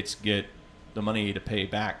United States get the money to pay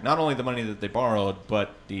back? Not only the money that they borrowed,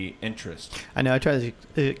 but the interest. I know. I tried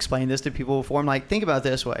to explain this to people before. I'm like, think about it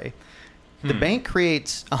this way. The bank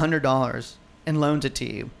creates $100 and loans it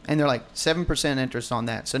to you, and they're like 7% interest on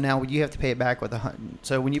that. So now you have to pay it back with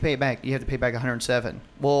so when you pay it back, you have to pay back 107.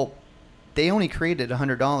 Well, they only created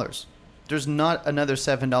 $100. There's not another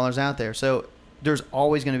 $7 out there. So there's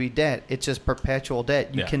always going to be debt. It's just perpetual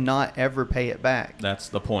debt. You cannot ever pay it back. That's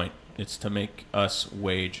the point. It's to make us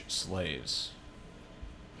wage slaves.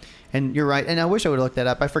 And you're right. And I wish I would have looked that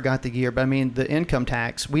up. I forgot the year. But I mean, the income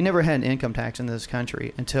tax, we never had an income tax in this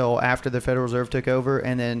country until after the Federal Reserve took over.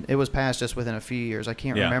 And then it was passed just within a few years. I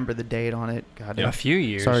can't remember the date on it. God, a few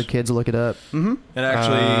years. Sorry, kids, look it up. Mm-hmm. And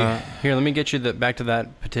actually, here, let me get you back to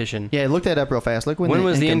that petition. Yeah, look that up real fast. Look when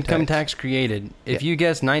was the income tax created? If you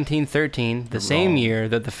guess 1913, the same year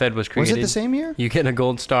that the Fed was created. Was it the same year? You get a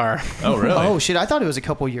gold star. Oh, really? Oh, shit. I thought it was a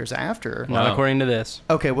couple years after. Not according to this.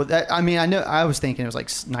 Okay, well, I was thinking it was like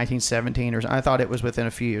 1917 or something. I thought it was within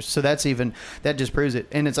a few years. So that just proves it.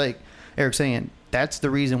 And it's like Eric's saying, that's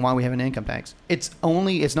the reason why we have an income tax. It's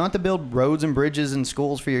not to build roads and bridges and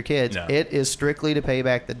schools for your kids. No. It is strictly to pay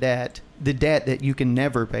back the debt that you can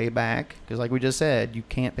never pay back. Because like we just said, you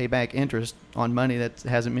can't pay back interest on money that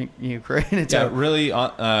hasn't been created. Yeah, really,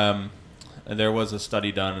 there was a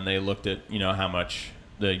study done, and they looked at, how much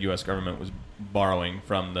the U.S. government was borrowing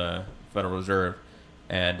from the Federal Reserve.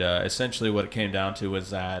 And essentially what it came down to was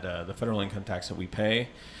that the federal income tax that we pay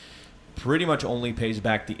pretty much only pays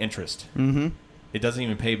back the interest. Mm-hmm. It doesn't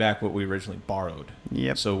even pay back what we originally borrowed.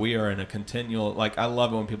 Yep. So we are in a continual, I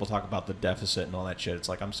love it when people talk about the deficit and all that shit. It's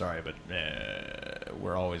like, I'm sorry, but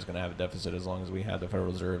we're always going to have a deficit as long as we have the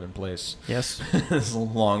Federal Reserve in place. Yes. As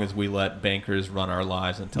long as we let bankers run our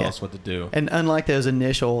lives and tell us what to do. And unlike those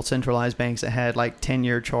initial centralized banks that had like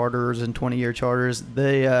 10-year charters and 20-year charters,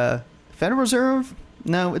 the Federal Reserve...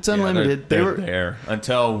 No, it's unlimited. They're there.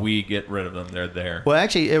 Until we get rid of them, they're there. Well,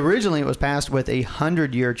 actually, originally it was passed with a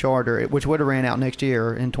 100-year charter, which would have ran out next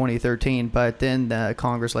year in 2013. But then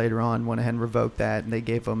Congress later on went ahead and revoked that, and they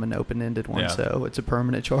gave them an open-ended one. Yeah. So it's a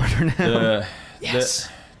permanent charter now. Yes.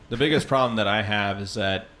 The biggest problem that I have is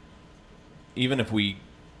that even if we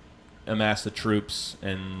amass the troops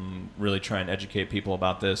and really try and educate people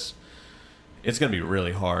about this, it's going to be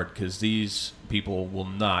really hard because these people will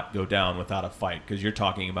not go down without a fight, because you're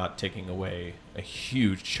talking about taking away a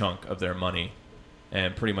huge chunk of their money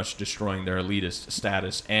and pretty much destroying their elitist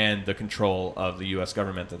status and the control of the U.S.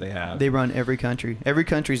 government that they have. They run every country. Every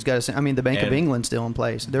country's got the Bank of England's still in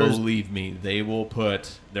place. Believe me, they will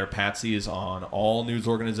put their patsies on all news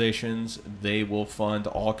organizations. They will fund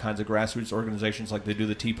all kinds of grassroots organizations like they do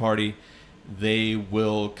the Tea Party. They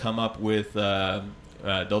will come up with...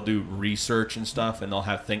 they'll do research and stuff, and they'll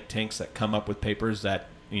have think tanks that come up with papers that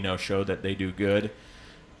show that they do good.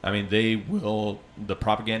 I mean, the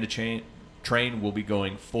propaganda train will be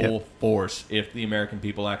going full force if the American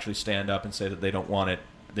people actually stand up and say that they don't want it.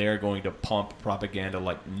 They're going to pump propaganda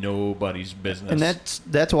like nobody's business. And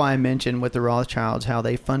that's why I mentioned with the Rothschilds how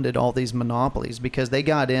they funded all these monopolies, because they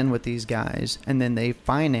got in with these guys and then they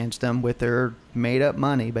financed them with their made up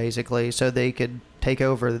money, basically, so they could take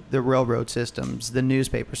over the railroad systems, the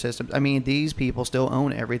newspaper systems. I mean, these people still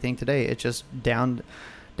own everything today. It's just down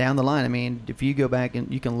the line. I mean, if you go back and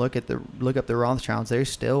you can look up the Rothschilds, they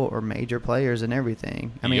still are major players in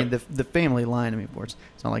everything. I mean, the family line. I mean, of course,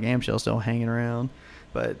 it's not like Amshell's still hanging around.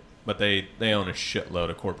 But they own a shitload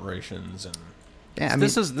of corporations, and I mean,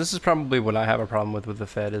 this is probably what I have a problem with the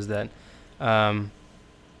Fed, is that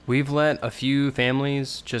we've let a few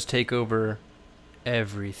families just take over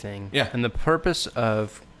everything. Yeah. And the purpose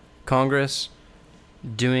of Congress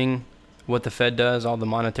doing what the Fed does, all the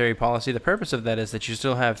monetary policy, the purpose of that is that you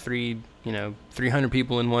still have 300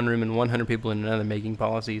 people in one room and 100 people in another making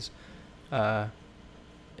policies.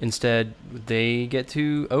 Instead, they get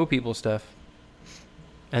to owe people stuff.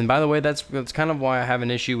 And by the way, that's kind of why I have an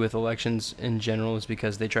issue with elections in general, is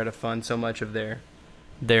because they try to fund so much of their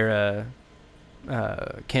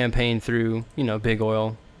campaign through, big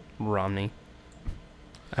oil, Romney,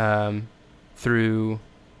 through,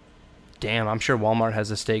 I'm sure Walmart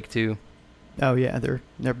has a stake too. Oh yeah,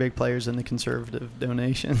 they're big players in the conservative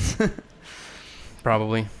donations.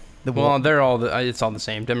 Probably. It's all the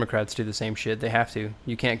same. Democrats do the same shit. They have to.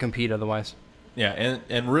 You can't compete otherwise. Yeah,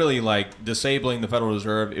 and really, like, disabling the Federal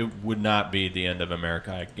Reserve, it would not be the end of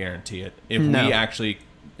America, I guarantee it. If we actually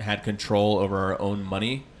had control over our own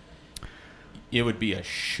money, it would be a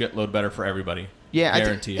shitload better for everybody. Yeah,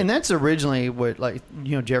 guarantee it. And that's originally what,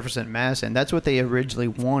 Jefferson and Madison, that's what they originally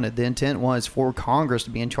wanted. The intent was for Congress to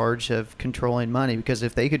be in charge of controlling money, because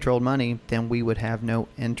if they controlled money, then we would have no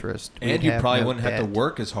interest. And you probably wouldn't have to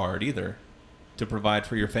work as hard either to provide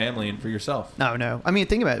for your family and for yourself. No. I mean,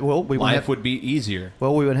 think about it. Well, life would be easier.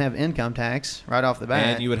 Well, we would have income tax right off the bat.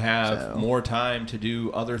 And you would have more time to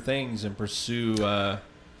do other things and pursue...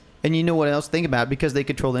 And you know what else? Think about it. Because they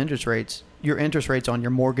control the interest rates. Your interest rates on your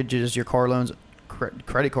mortgages, your car loans,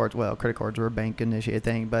 credit cards. Well, credit cards were a bank-initiated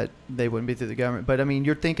thing, but they wouldn't be through the government. But, I mean,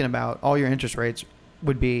 you're thinking about all your interest rates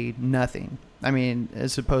would be nothing. I mean,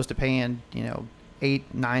 as opposed to paying,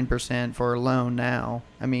 8-9% for a loan now.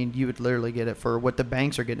 I mean, you would literally get it for what the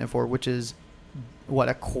banks are getting it for, which is what,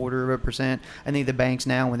 1/4%. I think the banks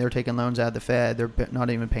now, when they're taking loans out of the Fed, they're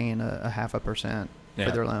not even paying a 0.5%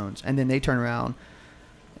 for their loans, and then they turn around,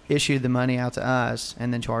 issue the money out to us,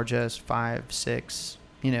 and then charge us 5-6.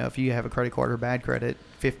 If you have a credit card or bad credit,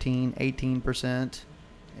 15-18%.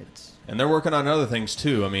 And they're working on other things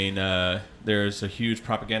too. I mean, there's a huge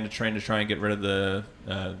propaganda train to try and get rid of the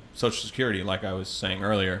Social Security, like I was saying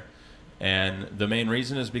earlier. And the main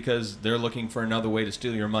reason is because they're looking for another way to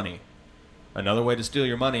steal your money. Another way to steal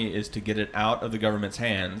your money is to get it out of the government's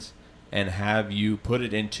hands and have you put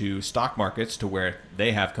it into stock markets to where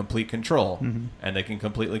they have complete control. Mm-hmm. And they can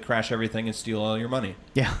completely crash everything and steal all your money.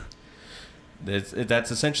 Yeah.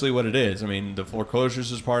 That's essentially what it is. I mean, the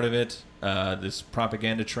foreclosures is part of it. This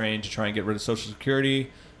propaganda train to try and get rid of Social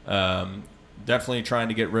Security. Definitely trying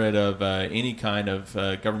to get rid of any kind of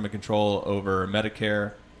government control over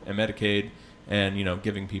Medicare and Medicaid, and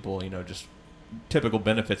giving people just typical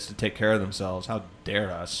benefits to take care of themselves. How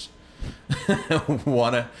dare us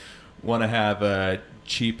want to have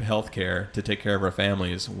cheap health care to take care of our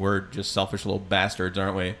families? We're just selfish little bastards,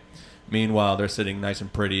 aren't we? Meanwhile, they're sitting nice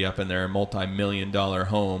and pretty up in their multi-million-dollar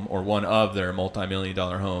home, or one of their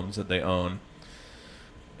multi-million-dollar homes that they own,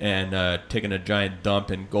 and taking a giant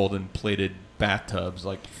dump in golden-plated bathtubs.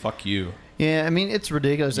 Like, fuck you. Yeah, I mean, it's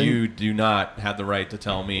ridiculous. You do not have the right to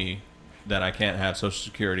tell me that I can't have Social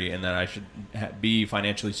Security and that I should be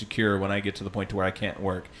financially secure when I get to the point to where I can't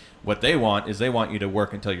work. What they want is they want you to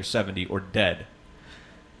work until you're 70 or dead.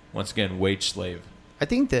 Once again, wage slave. I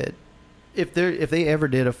think that if they ever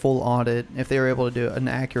did a full audit, if they were able to do an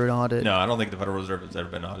accurate audit. No, I don't think the Federal Reserve has ever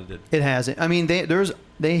been audited. It hasn't. I mean,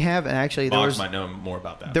 they have actually. Boggs might know more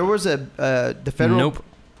about that. There was the federal. Nope.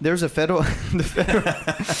 There's a federal.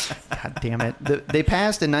 God damn it! They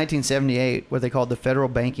passed in 1978 what they called the Federal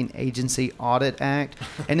Banking Agency Audit Act,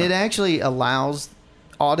 and it actually allows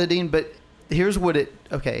auditing. But here's what it.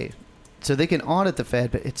 Okay. So they can audit the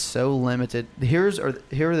Fed, but it's so limited. Here are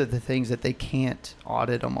the things that they can't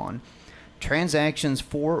audit them on. Transactions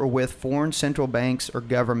for or with foreign central banks or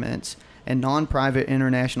governments and non-private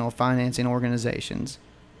international financing organizations.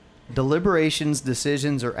 Deliberations,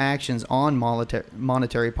 decisions, or actions on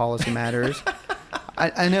monetary policy matters.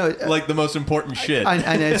 I know. Like the most important shit.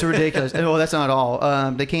 I know it's ridiculous. Well, that's not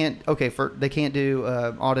all. They can't. Okay, they can't do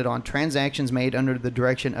audit on transactions made under the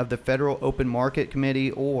direction of the Federal Open Market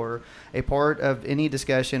Committee or a part of any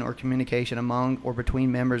discussion or communication among or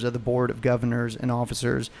between members of the Board of Governors and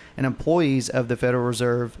officers and employees of the Federal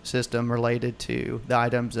Reserve System related to the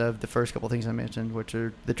items of the first couple of things I mentioned, which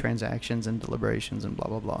are the transactions and deliberations and blah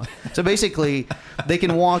blah blah. So basically, they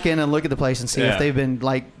can walk in and look at the place and see if they've been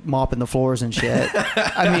like mopping the floors and shit.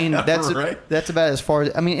 I mean, that's about as far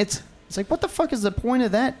as. I mean, it's like, what the fuck is the point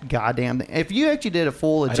of that goddamn thing? If you actually did a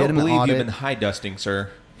full legitimate I don't believe audit, you've been high dusting,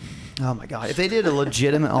 sir. Oh my god! If they did a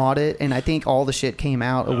legitimate audit, and I think all the shit came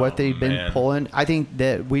out of what they've been pulling, I think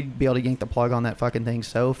that we'd be able to yank the plug on that fucking thing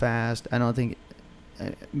so fast. I don't think,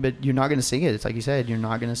 but you're not going to see it. It's like you said, you're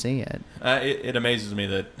not going to see it. It amazes me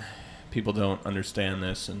that people don't understand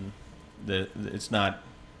this, and that it's not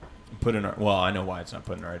put in our. Well, I know why it's not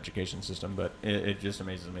put in our education system, but it just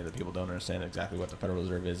amazes me that people don't understand exactly what the Federal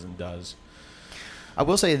Reserve is and does. I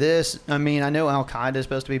will say this. I mean, I know Al Qaeda is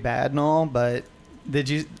supposed to be bad and all, but.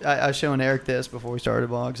 I was showing Eric this before we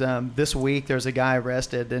started, Boggs. This week, there's a guy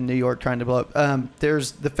arrested in New York trying to blow up.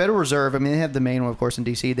 There's the Federal Reserve. I mean, they have the main one, of course, in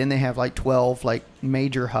D.C. Then they have like 12 like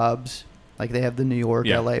major hubs. Like they have the New York,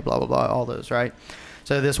 L.A., blah, blah, blah, all those, right?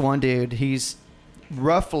 So this one dude, he's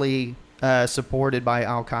roughly supported by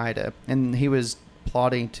Al Qaeda, and he was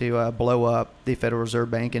plotting to blow up the Federal Reserve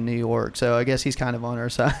Bank in New York. So I guess he's kind of on our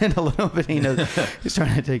side a little bit. He knows he's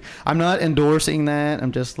trying to take. I'm not endorsing that.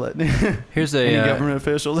 I'm just letting here's any government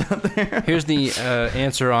officials out there. Here's the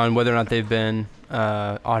answer on whether or not they've been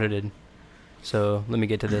audited. So let me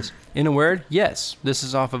get to this. In a word, yes. This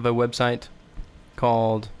is off of a website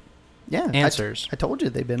called Answers. I told you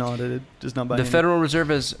they've been audited, just not by the Federal Reserve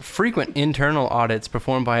has frequent internal audits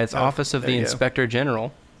performed by its Office of the Inspector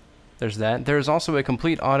General. There's that. There is also a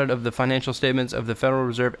complete audit of the financial statements of the Federal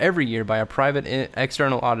Reserve every year by a private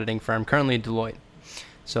external auditing firm, currently Deloitte.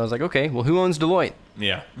 So I was like, okay, well, who owns Deloitte?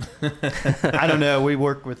 Yeah. I don't know. We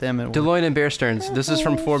work with them. Deloitte and Bear Stearns. This is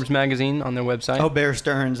from Forbes magazine on their website. Oh, Bear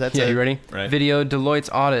Stearns. That's you ready? Right. Video, Deloitte's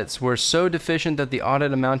audits were so deficient that the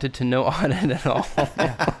audit amounted to no audit at all.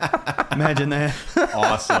 Imagine that.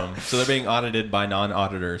 Awesome. So they're being audited by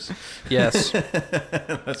non-auditors. Yes.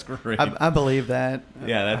 That's great. I believe that.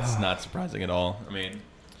 Yeah, that's not surprising at all. I mean,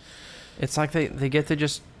 it's like they get to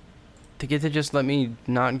just let me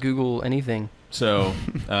not Google anything. So,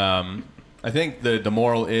 I think the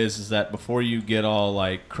moral is that before you get all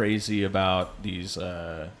like crazy about these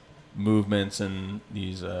movements and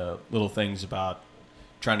these little things about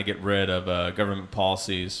trying to get rid of government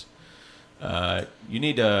policies, you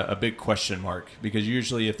need a big question mark, because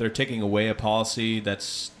usually if they're taking away a policy,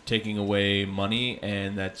 that's taking away money,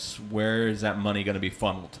 and that's where is that money going to be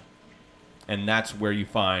funneled? And that's where you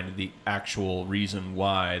find the actual reason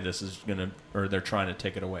why this is they're trying to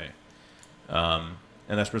take it away.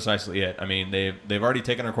 And that's precisely it. I mean, they've already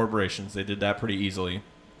taken our corporations. They did that pretty easily.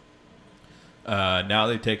 Now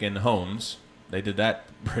they've taken homes. They did that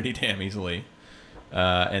pretty damn easily.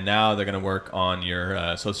 And now they're going to work on your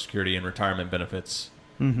Social Security and retirement benefits.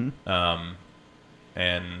 Mm-hmm.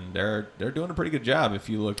 And they're doing a pretty good job. If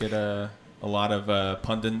you look at a lot of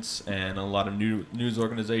pundits and a lot of news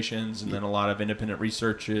organizations, and then a lot of independent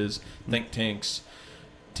researchers, think tanks,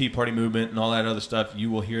 Tea Party movement, and all that other stuff, you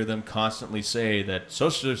will hear them constantly say that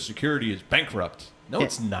Social Security is bankrupt. No,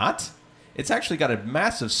 it's not. It's actually got a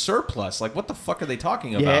massive surplus. Like, what the fuck are they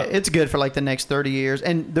talking about? Yeah, it's good for like the next 30 years.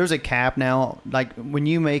 And there's a cap now. Like, when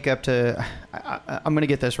you make up to, I'm going to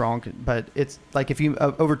get this wrong, but it's like if you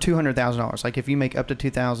over $200,000. Like, if you make up to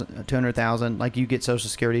 $200,000, like you get Social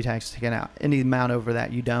Security tax taken out. Any amount over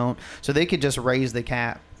that, you don't. So they could just raise the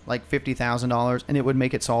cap like $50,000, and it would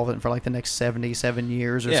make it solvent for like the next 77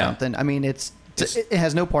 years or something. I mean, it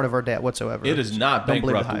has no part of our debt whatsoever. It is not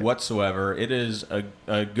bankrupt whatsoever. It is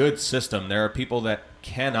a good system. There are people that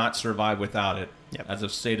cannot survive without it, as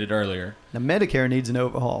I've stated earlier. Now, Medicare needs an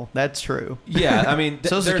overhaul. That's true. Yeah, I mean...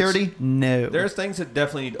 Social Security? No. There's things that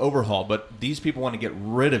definitely need overhaul, but these people want to get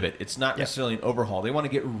rid of it. It's not necessarily an overhaul. They want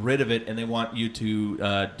to get rid of it, and they want you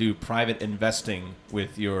to do private investing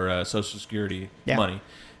with your Social Security money.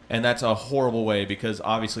 And that's a horrible way, because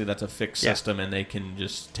obviously that's a fixed system, and they can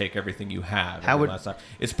just take everything you have.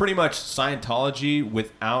 It's pretty much Scientology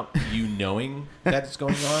without you knowing that's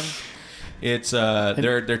going on. It's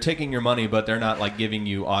they're taking your money, but they're not like giving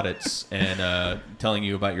you audits and telling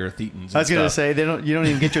you about your thetans. I was going to say you don't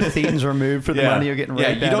even get your thetans removed for the money you're getting. Yeah,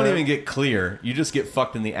 you don't even get clear. You just get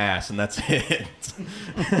fucked in the ass, and that's it.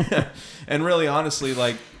 And really, honestly,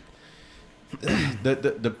 like,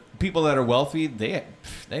 the people that are wealthy, they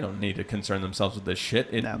don't need to concern themselves with this shit.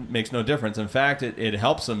 It makes no difference. In fact, it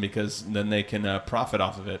helps them because then they can profit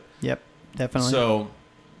off of it. Yep, definitely. So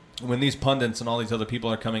when these pundits and all these other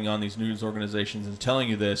people are coming on these news organizations and telling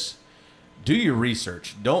you this, do your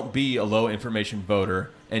research. Don't be a low information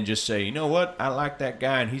voter and just say, you know what, I like that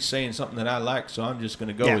guy and he's saying something that I like, so I'm just going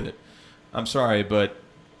to go with it. I'm sorry, but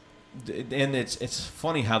and it's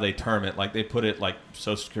funny how they term it. Like they put it like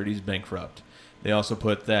Social Security's bankrupt. They also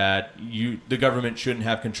put that the government shouldn't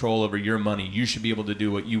have control over your money. You should be able to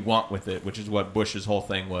do what you want with it, which is what Bush's whole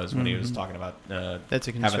thing was when he was talking about that's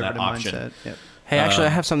a having that option. mindset. Yep. Hey, actually, I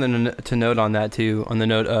have something to note on that too. On the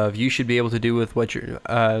note of you should be able to do with what you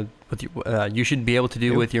should be able to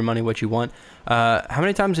do with your money what you want. How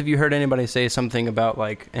many times have you heard anybody say something about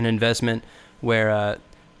like an investment where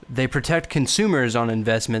they protect consumers on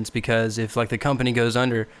investments because if like the company goes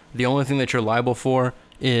under, the only thing that you're liable for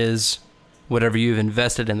is whatever you've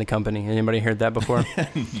invested in the company. Anybody heard that before?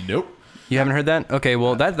 Nope. You haven't heard that? Okay,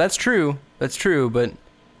 well that's true. That's true, but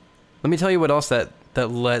let me tell you what else that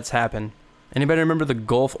lets happen. Anybody remember the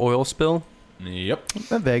Gulf oil spill? Yep.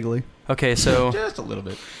 Vaguely. Okay, so just a little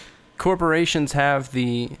bit. Corporations have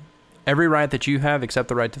every right that you have except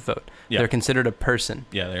the right to vote. Yeah. They're considered a person.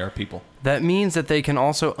 Yeah, they are people. That means that they can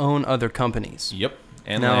also own other companies. Yep.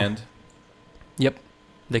 And land. Yep.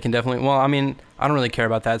 They can definitely. Well, I mean, I don't really care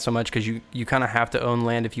about that so much because you kind of have to own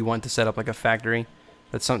land if you want to set up like a factory.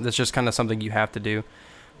 That's just kind of something you have to do.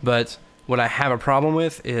 But what I have a problem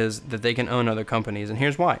with is that they can own other companies, and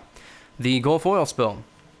here's why. The Gulf oil spill,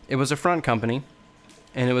 it was a front company,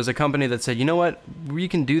 and it was a company that said, you know what, we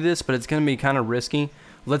can do this, but it's going to be kind of risky.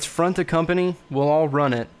 Let's front a company, we'll all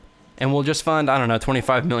run it, and we'll just fund, I don't know,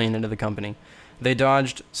 $25 million into the company. They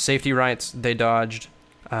dodged safety rights, they dodged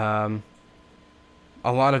a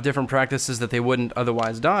lot of different practices that they wouldn't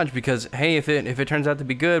otherwise dodge because, hey, if it turns out to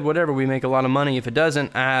be good, whatever, we make a lot of money. If it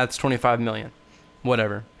doesn't, it's $25 million.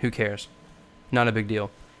 Whatever, who cares? Not a big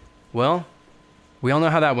deal. Well, we all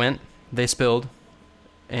know how that went. They spilled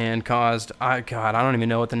and caused, I don't even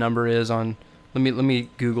know what the number is on, let me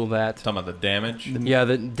Google that. Talking about the damage? Yeah,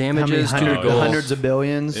 the damages to the Gulf. Hundreds of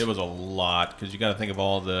billions. It was a lot because you got to think of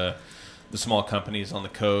all the small companies on the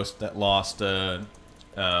coast that lost,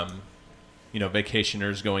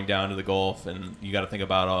 vacationers going down to the Gulf, and you got to think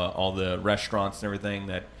about all the restaurants and everything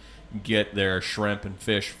that get their shrimp and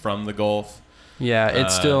fish from the Gulf. Yeah,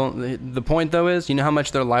 it's still, the point though is, you know how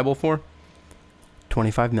much they're liable for?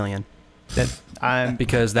 $25 million.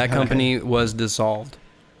 Because that company was dissolved.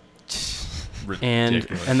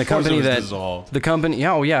 Ridiculous. And the company dissolved. The company,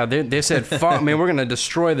 they said, fuck, man, we're going to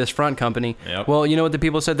destroy this front company. Yep. Well, you know what the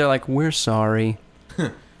people said? They're like, we're sorry.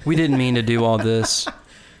 We didn't mean to do all this.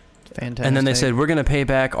 Fantastic. And then they said, we're going to pay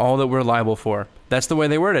back all that we're liable for. That's the way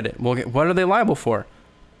they worded it. Well, what are they liable for?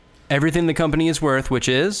 Everything the company is worth, which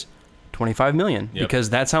is $25 million. Yep. Because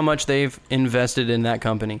that's how much they've invested in that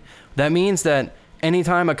company. That means that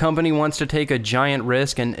anytime a company wants to take a giant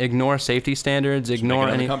risk and ignore safety standards, ignore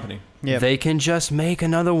any company, they can just make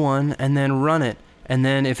another one and then run it. And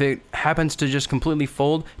then if it happens to just completely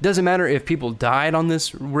fold, it doesn't matter if people died on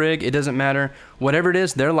this rig. It doesn't matter. Whatever it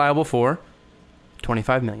is, they're liable for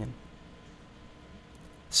 $25 million.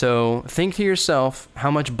 So think to yourself how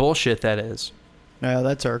much bullshit that is. No,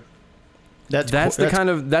 that's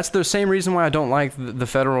the same reason why I don't like the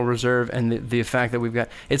Federal Reserve and the fact that we've got.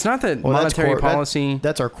 It's not that monetary policy.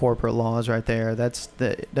 That's our corporate laws right there. That's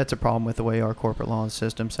a problem with the way our corporate law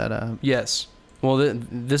system set up. Yes. Well,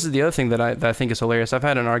 this is the other thing that I think is hilarious. I've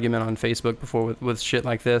had an argument on Facebook before with shit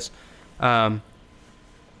like this.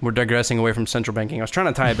 We're digressing away from central banking. I was trying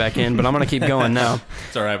to tie it back in, but I'm going to keep going now.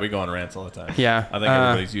 It's all right. We go on rants all the time. Yeah. I think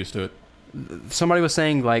everybody's used to it. Somebody was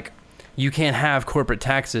saying, like, you can't have corporate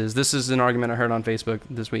taxes. This is an argument I heard on Facebook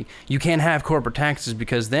this week. You can't have corporate taxes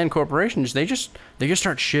because then corporations, they just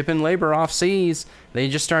start shipping labor off seas. They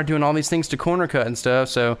just start doing all these things to corner cut and stuff.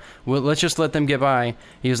 So let's just let them get by.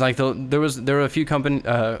 He was like, there were a few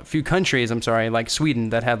countries, like Sweden,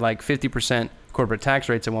 that had like 50% corporate tax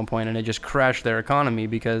rates at one point, and it just crashed their economy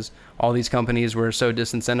because all these companies were so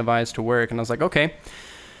disincentivized to work. And I was like, okay,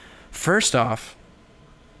 first off,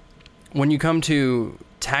 when you come to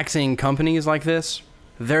taxing companies like this,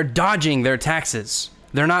 they're dodging their taxes.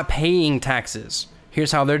 They're not paying taxes.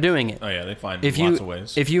 Here's how they're doing it. Oh yeah, they find lots of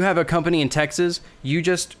ways. If you have a company in Texas, you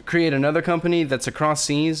just create another company that's across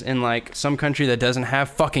seas in like some country that doesn't have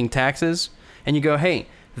fucking taxes, and you go, hey,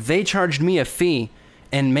 they charged me a fee,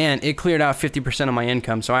 and man, it cleared out 50% of my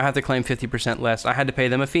income, so I have to claim 50% less. I had to pay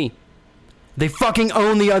them a fee. They fucking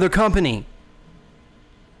own the other company.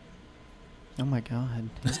 Oh my God,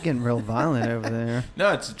 it's getting real violent over there.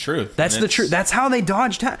 No, it's the truth. That's the truth. That's how they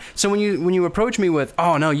dodge tax. So when you approach me with,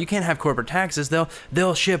 oh no, you can't have corporate taxes.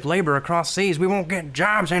 They'll ship labor across seas. We won't get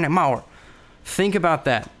jobs anymore. Think about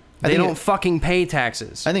that. They don't fucking pay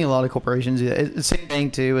taxes. I think a lot of corporations do that. It's the same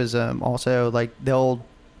thing too. Is also like they'll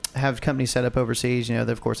have companies set up overseas.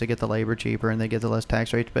 Of course, they get the labor cheaper and they get the less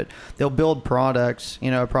tax rates, but they'll build products.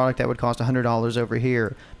 A product that would cost $100 over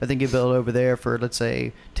here, but they get built over there for, let's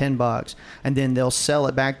say, $10, and then they'll sell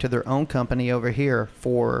it back to their own company over here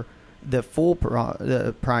for the full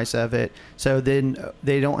the price of it. So then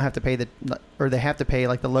they don't have to pay they have to pay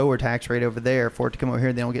like the lower tax rate over there for it to come over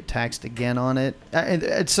here. They don't get taxed again on it.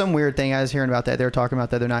 It's some weird thing. I was hearing about that. They were talking about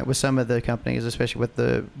the other night with some of the companies, especially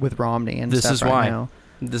with Romney and this stuff is right why. now.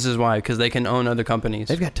 This is why, because they can own other companies.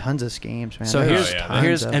 They've got tons of schemes, man. So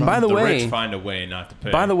here's of and by them. the The way, rich find a way not to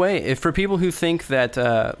pay. by the way, if for people who think that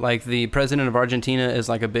like the president of Argentina is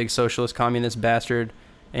like a big socialist communist bastard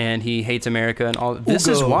and he hates America and all, this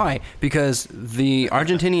is why, because the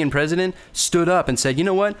Argentinian president stood up and said, you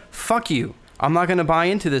know what, fuck you. I'm not going to buy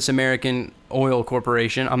into this American oil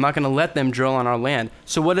corporation. I'm not going to let them drill on our land.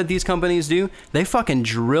 So what did these companies do? They fucking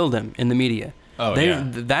drilled him in the media. Oh,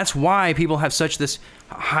 That's why people have such this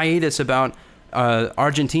hiatus about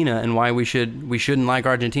Argentina and why we shouldn't like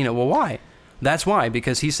Argentina. Well, why? That's why,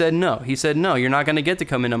 because he said no. He said, no, you're not going to get to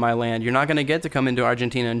come into my land. You're not going to get to come into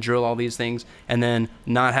Argentina and drill all these things and then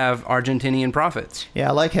not have Argentinian profits. Yeah,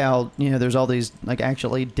 I like how, there's all these, like,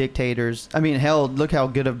 actually dictators. I mean, hell, look how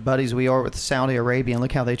good of buddies we are with Saudi Arabia, and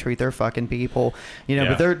look how they treat their fucking people.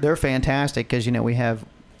 But they're fantastic because, we have,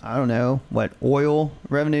 I don't know, oil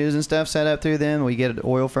revenues and stuff set up through them. We get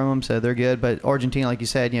oil from them, so they're good. But Argentina, like you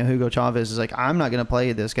said, Hugo Chavez is like, I'm not going to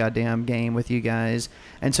play this goddamn game with you guys.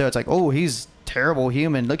 And so it's like, oh, he's terrible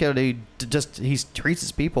human. Look at he treats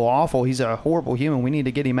his people awful. He's a horrible human. We need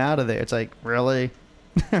to get him out of there. It's like, really?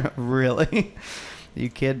 Really? You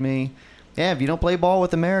kid me? Yeah, if you don't play ball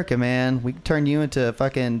with America, man, we can turn you into a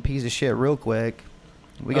fucking piece of shit real quick.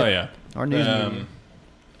 We got our news media.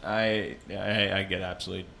 I get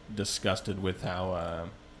absolutely disgusted with how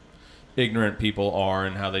ignorant people are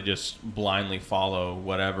and how they just blindly follow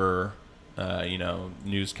whatever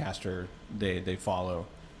newscaster they follow.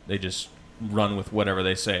 They just run with whatever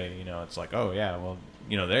they say. It's like, oh yeah, well,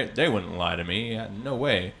 they wouldn't lie to me. Yeah, no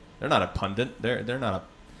way. They're not a pundit. They're not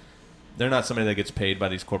somebody that gets paid by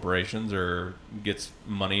these corporations or gets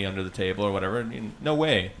money under the table or whatever. No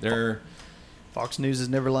way. Fox News has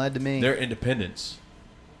never lied to me. They're independents.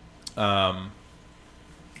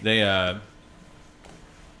 They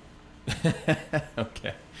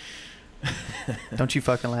okay. Don't you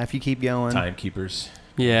fucking laugh. You keep going. Timekeepers.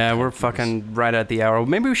 Yeah, we're fucking right at the hour.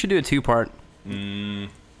 Maybe we should do a 2-part.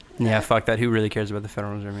 Yeah, fuck that. Who really cares about the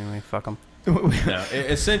Federal Reserve anyway? Fuck them. No,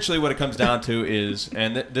 essentially what it comes down to is,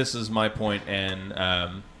 and this is my point, and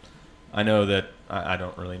I know that I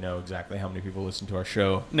don't really know exactly how many people listen to our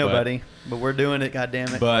show. Nobody. But we're doing it,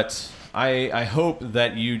 goddammit. But I hope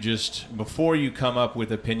that you just, before you come up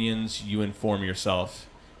with opinions, you inform yourself.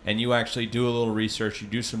 And you actually do a little research, you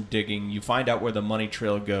do some digging, you find out where the money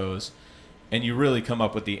trail goes, and you really come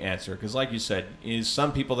up with the answer. Because like you said,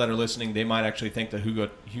 some people that are listening, they might actually think that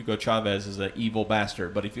Hugo Chavez is an evil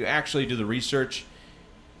bastard. But if you actually do the research,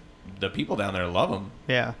 the people down there love him.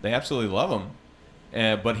 Yeah. They absolutely love him.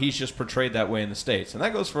 But he's just portrayed that way in the States. And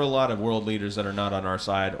that goes for a lot of world leaders that are not on our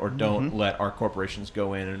side or don't let our corporations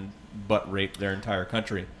go in and butt rape their entire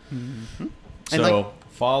country. Mm-hmm. So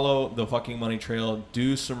follow the fucking money trail.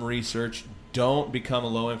 Do some research. Don't become a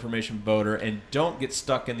low information voter. And don't get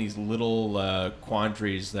stuck in these little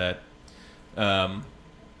quandaries that,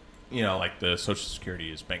 like the Social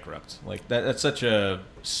Security is bankrupt. Like that's such a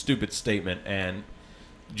stupid statement. And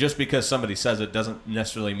just because somebody says it doesn't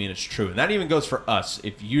necessarily mean it's true. And that even goes for us.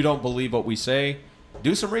 If you don't believe what we say,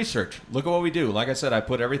 do some research. Look at what we do. Like I said, I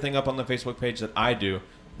put everything up on the Facebook page that I do.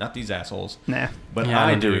 Not these assholes. Nah. But yeah,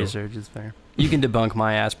 I don't do. Research. It's fair. You can debunk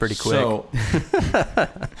my ass pretty quick. So,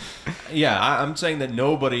 yeah, I'm saying that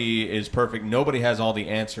nobody is perfect. Nobody has all the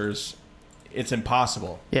answers. It's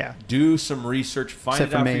impossible. Yeah. Do some research. Find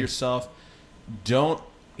Except it out for for me. yourself. Don't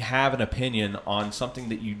have an opinion on something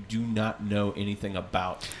that you do not know anything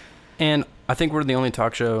about. And I think we're the only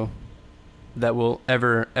talk show that will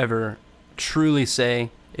ever truly say,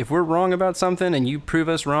 if we're wrong about something and you prove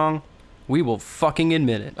us wrong, we will fucking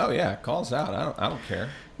admit it. Oh yeah, call us out. I don't care.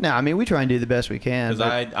 No, I mean, we try and do the best we can.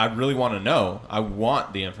 Because I really want to know. I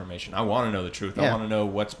want the information. I want to know the truth. I want to know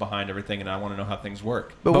what's behind everything, and I want to know how things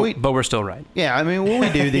work. But we're still right. Yeah, I mean, when we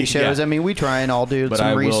do these shows, I mean, we try and all do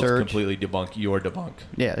some research. But I will completely debunk your debunk.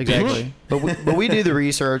 Yeah, exactly. but we do the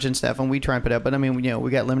research and stuff, and we try and put up. But I mean,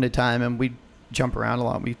 we got limited time, and we jump around a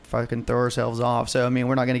lot. We fucking throw ourselves off. So I mean,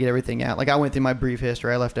 we're not going to get everything out. Like I went through my brief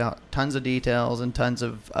history. I left out tons of details and tons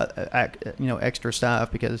of extra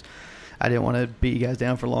stuff because I didn't want to beat you guys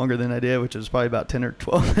down for longer than I did, which was probably about 10 or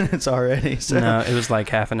 12 minutes already. So. No, it was like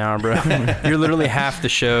half an hour, bro. You're literally half the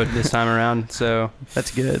show this time around, so.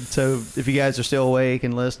 That's good. So if you guys are still awake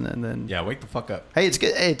and listening, then. Yeah, wake the fuck up. Hey, it's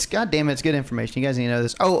good. It's goddamn, it's good information. You guys need to know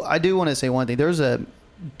this. Oh, I do want to say one thing.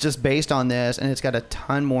 Just based on this, and it's got a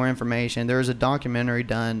ton more information. There was a documentary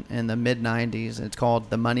done in the mid-90s. It's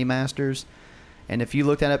called The Money Masters. And if you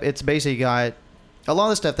look that up, it's basically got a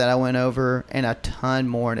lot of stuff that I went over and a ton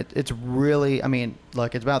more. And it's really, I mean,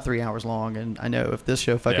 look, it's about 3 hours long. And I know if this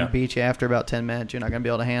show fucking beats you after about 10 minutes, you're not going to be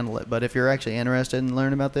able to handle it. But if you're actually interested in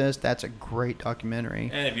learning about this, that's a great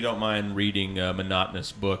documentary. And if you don't mind reading a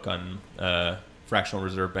monotonous book on fractional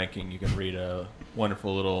reserve banking, you can read a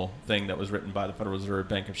wonderful little thing that was written by the Federal Reserve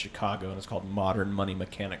Bank of Chicago, and it's called Modern Money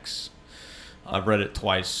Mechanics. I've read it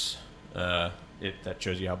twice. That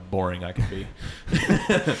shows you how boring I can be.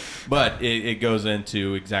 But it goes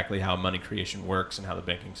into exactly how money creation works and how the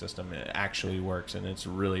banking system actually works, and it's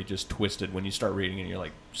really just twisted when you start reading it and you're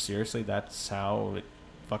like, seriously, that's how it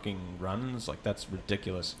fucking runs? Like, that's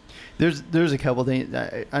ridiculous. There's a couple things.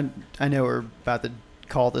 I know we're about to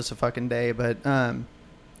call this a fucking day, but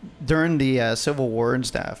during the Civil War and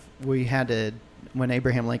stuff, we had to, when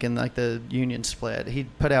Abraham Lincoln, like the Union split, he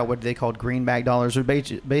put out what they called greenback dollars, or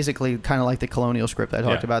basically kind of like the colonial script I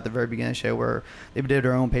talked about at the very beginning of the show, where they did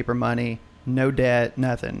their own paper money, no debt,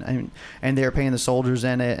 nothing, and they were paying the soldiers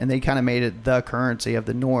in it, and they kind of made it the currency of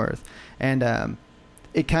the North, and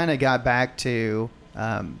it kind of got back to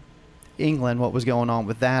England, what was going on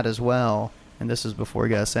with that as well, and this is before he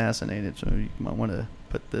got assassinated, so you might want to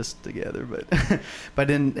put this together,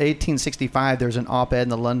 but in 1865 there's an op-ed in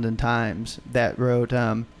the London Times that wrote,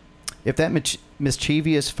 if that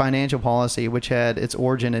mischievous financial policy, which had its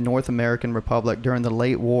origin in North American Republic during the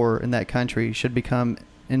late war in that country, should become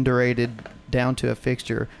indurated down to a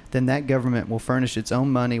fixture, then that government will furnish its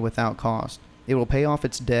own money without cost. It will pay off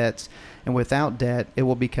its debts, and without debt it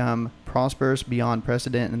will become prosperous beyond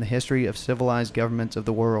precedent in the history of civilized governments of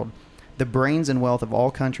the world. The brains and wealth of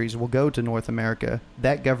all countries will go to North America.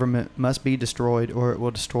 That government must be destroyed, or it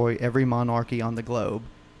will destroy every monarchy on the globe.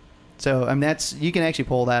 So, I mean, you can actually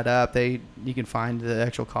pull that up. You can find the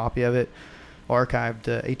actual copy of it, archived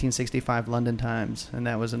 1865 London Times, and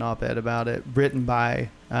that was an op-ed about it, written by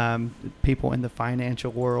people in the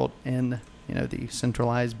financial world in the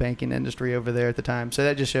centralized banking industry over there at the time. So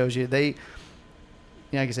that just shows you like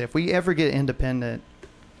I said, if we ever get independent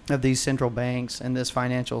of these central banks and this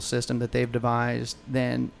financial system that they've devised,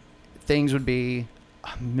 then things would be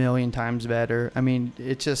a million times better. I mean,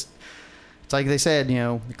 it's like they said,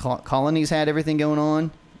 the colonies had everything going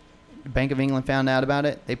on. The Bank of England found out about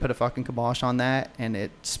it. They put a fucking kibosh on that, and it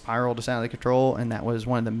spiraled us out of control. And that was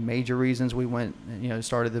one of the major reasons we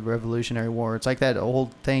started the Revolutionary War. It's like that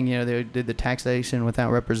old thing, they did the taxation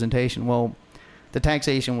without representation. Well, the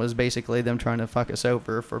taxation was basically them trying to fuck us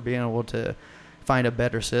over for being able to find a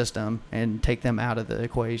better system and take them out of the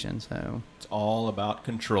equation. So it's all about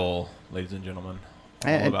control, ladies and gentlemen.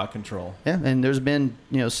 All about control. Yeah, and there's been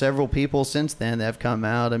several people since then that have come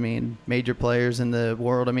out. I mean, major players in the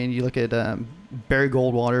world. I mean, you look at Barry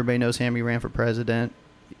Goldwater. Everybody knows him. He ran for president.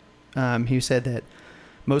 He said that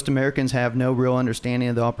most Americans have no real understanding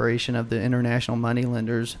of the operation of the international money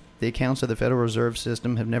lenders. The accounts of the Federal Reserve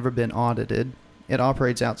System have never been audited. It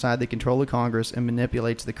operates outside the control of Congress and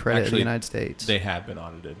manipulates the credit of the United States. They have been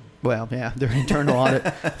audited. Well, yeah, they're internal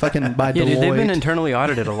audit, fucking by Deloitte. Dude, they've been internally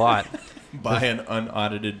audited a lot. By an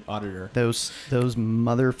unaudited auditor. Those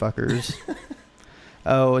motherfuckers.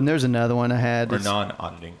 Oh, and there's another one I had. Or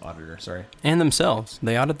non-auditing auditor, sorry. And themselves.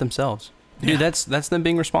 They audit themselves. Dude, that's them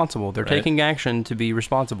being responsible. They're taking action to be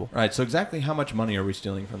responsible. Right, so exactly how much money are we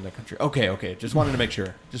stealing from the country? Okay, just wanted to make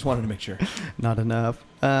sure. Not enough.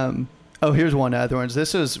 Oh, here's one other one.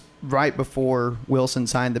 This was right before Wilson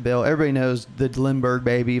signed the bill. Everybody knows the Lindbergh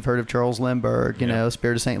baby. You've heard of Charles Lindbergh,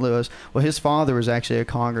 Spirit of St. Louis. Well, his father was actually a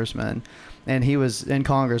congressman, and he was in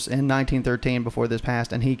Congress in 1913 before this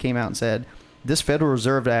passed, and he came out and said, this Federal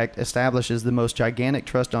Reserve Act establishes the most gigantic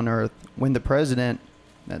trust on earth. When the president,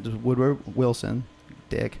 that was Woodrow Wilson,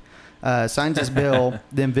 dick, signs this bill,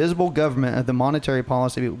 the invisible government of the monetary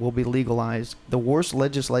policy will be legalized. The worst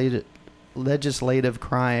legislative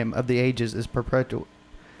crime of the ages is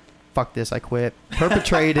fuck this, I quit.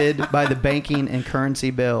 Perpetrated by the banking and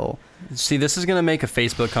currency bill. See, this is gonna make a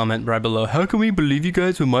Facebook comment right below. How can we believe you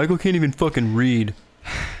guys when Michael can't even fucking read?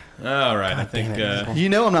 All right, I God think damn it. You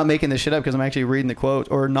know I'm not making this shit up because I'm actually reading the quote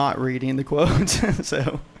or not reading the quotes.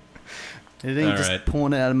 So it ain't All just right.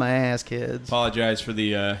 pulling it out of my ass, kids. apologize for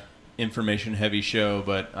the information-heavy show,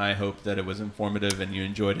 but I hope that it was informative and you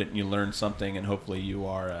enjoyed it and you learned something, and hopefully you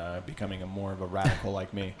are becoming more of a radical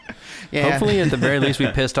like me. Yeah. Hopefully, at the very least, we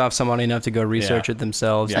pissed off somebody enough to go research Yeah. it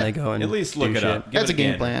themselves, Yeah. and they go and At least do look it shit. up. Give That's it a game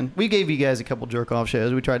gander. plan. We gave you guys a couple jerk off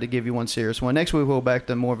shows. We tried to give you one serious one. Next week we'll go back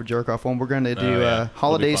to more of a jerk off one. We're going to do Oh, yeah. a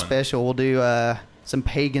holiday It'll be fun. special. We'll do some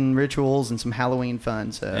pagan rituals and some Halloween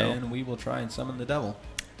fun. So And we will try and summon the devil.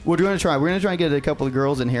 we're going to try. We're going to try and get a couple of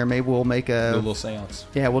girls in here. Maybe we'll make Do a a little seance.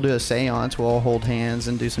 we'll do a seance. We'll all hold hands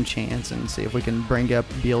and do some chants and see if we can bring up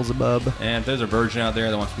Beelzebub. And if there's a virgin out there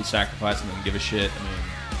that wants to be sacrificed and then give a shit,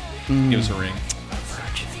 I mean, give us a ring.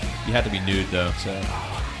 You have to be nude, though, so...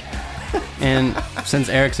 And since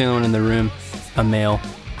Eric's the only one in the room, a male.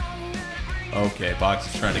 Okay, Boggs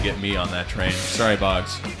is trying to get me on that train. Sorry,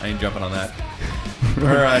 Boggs. I ain't jumping on that. All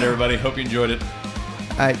right, everybody. Hope you enjoyed it.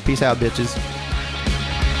 All right, peace out, bitches.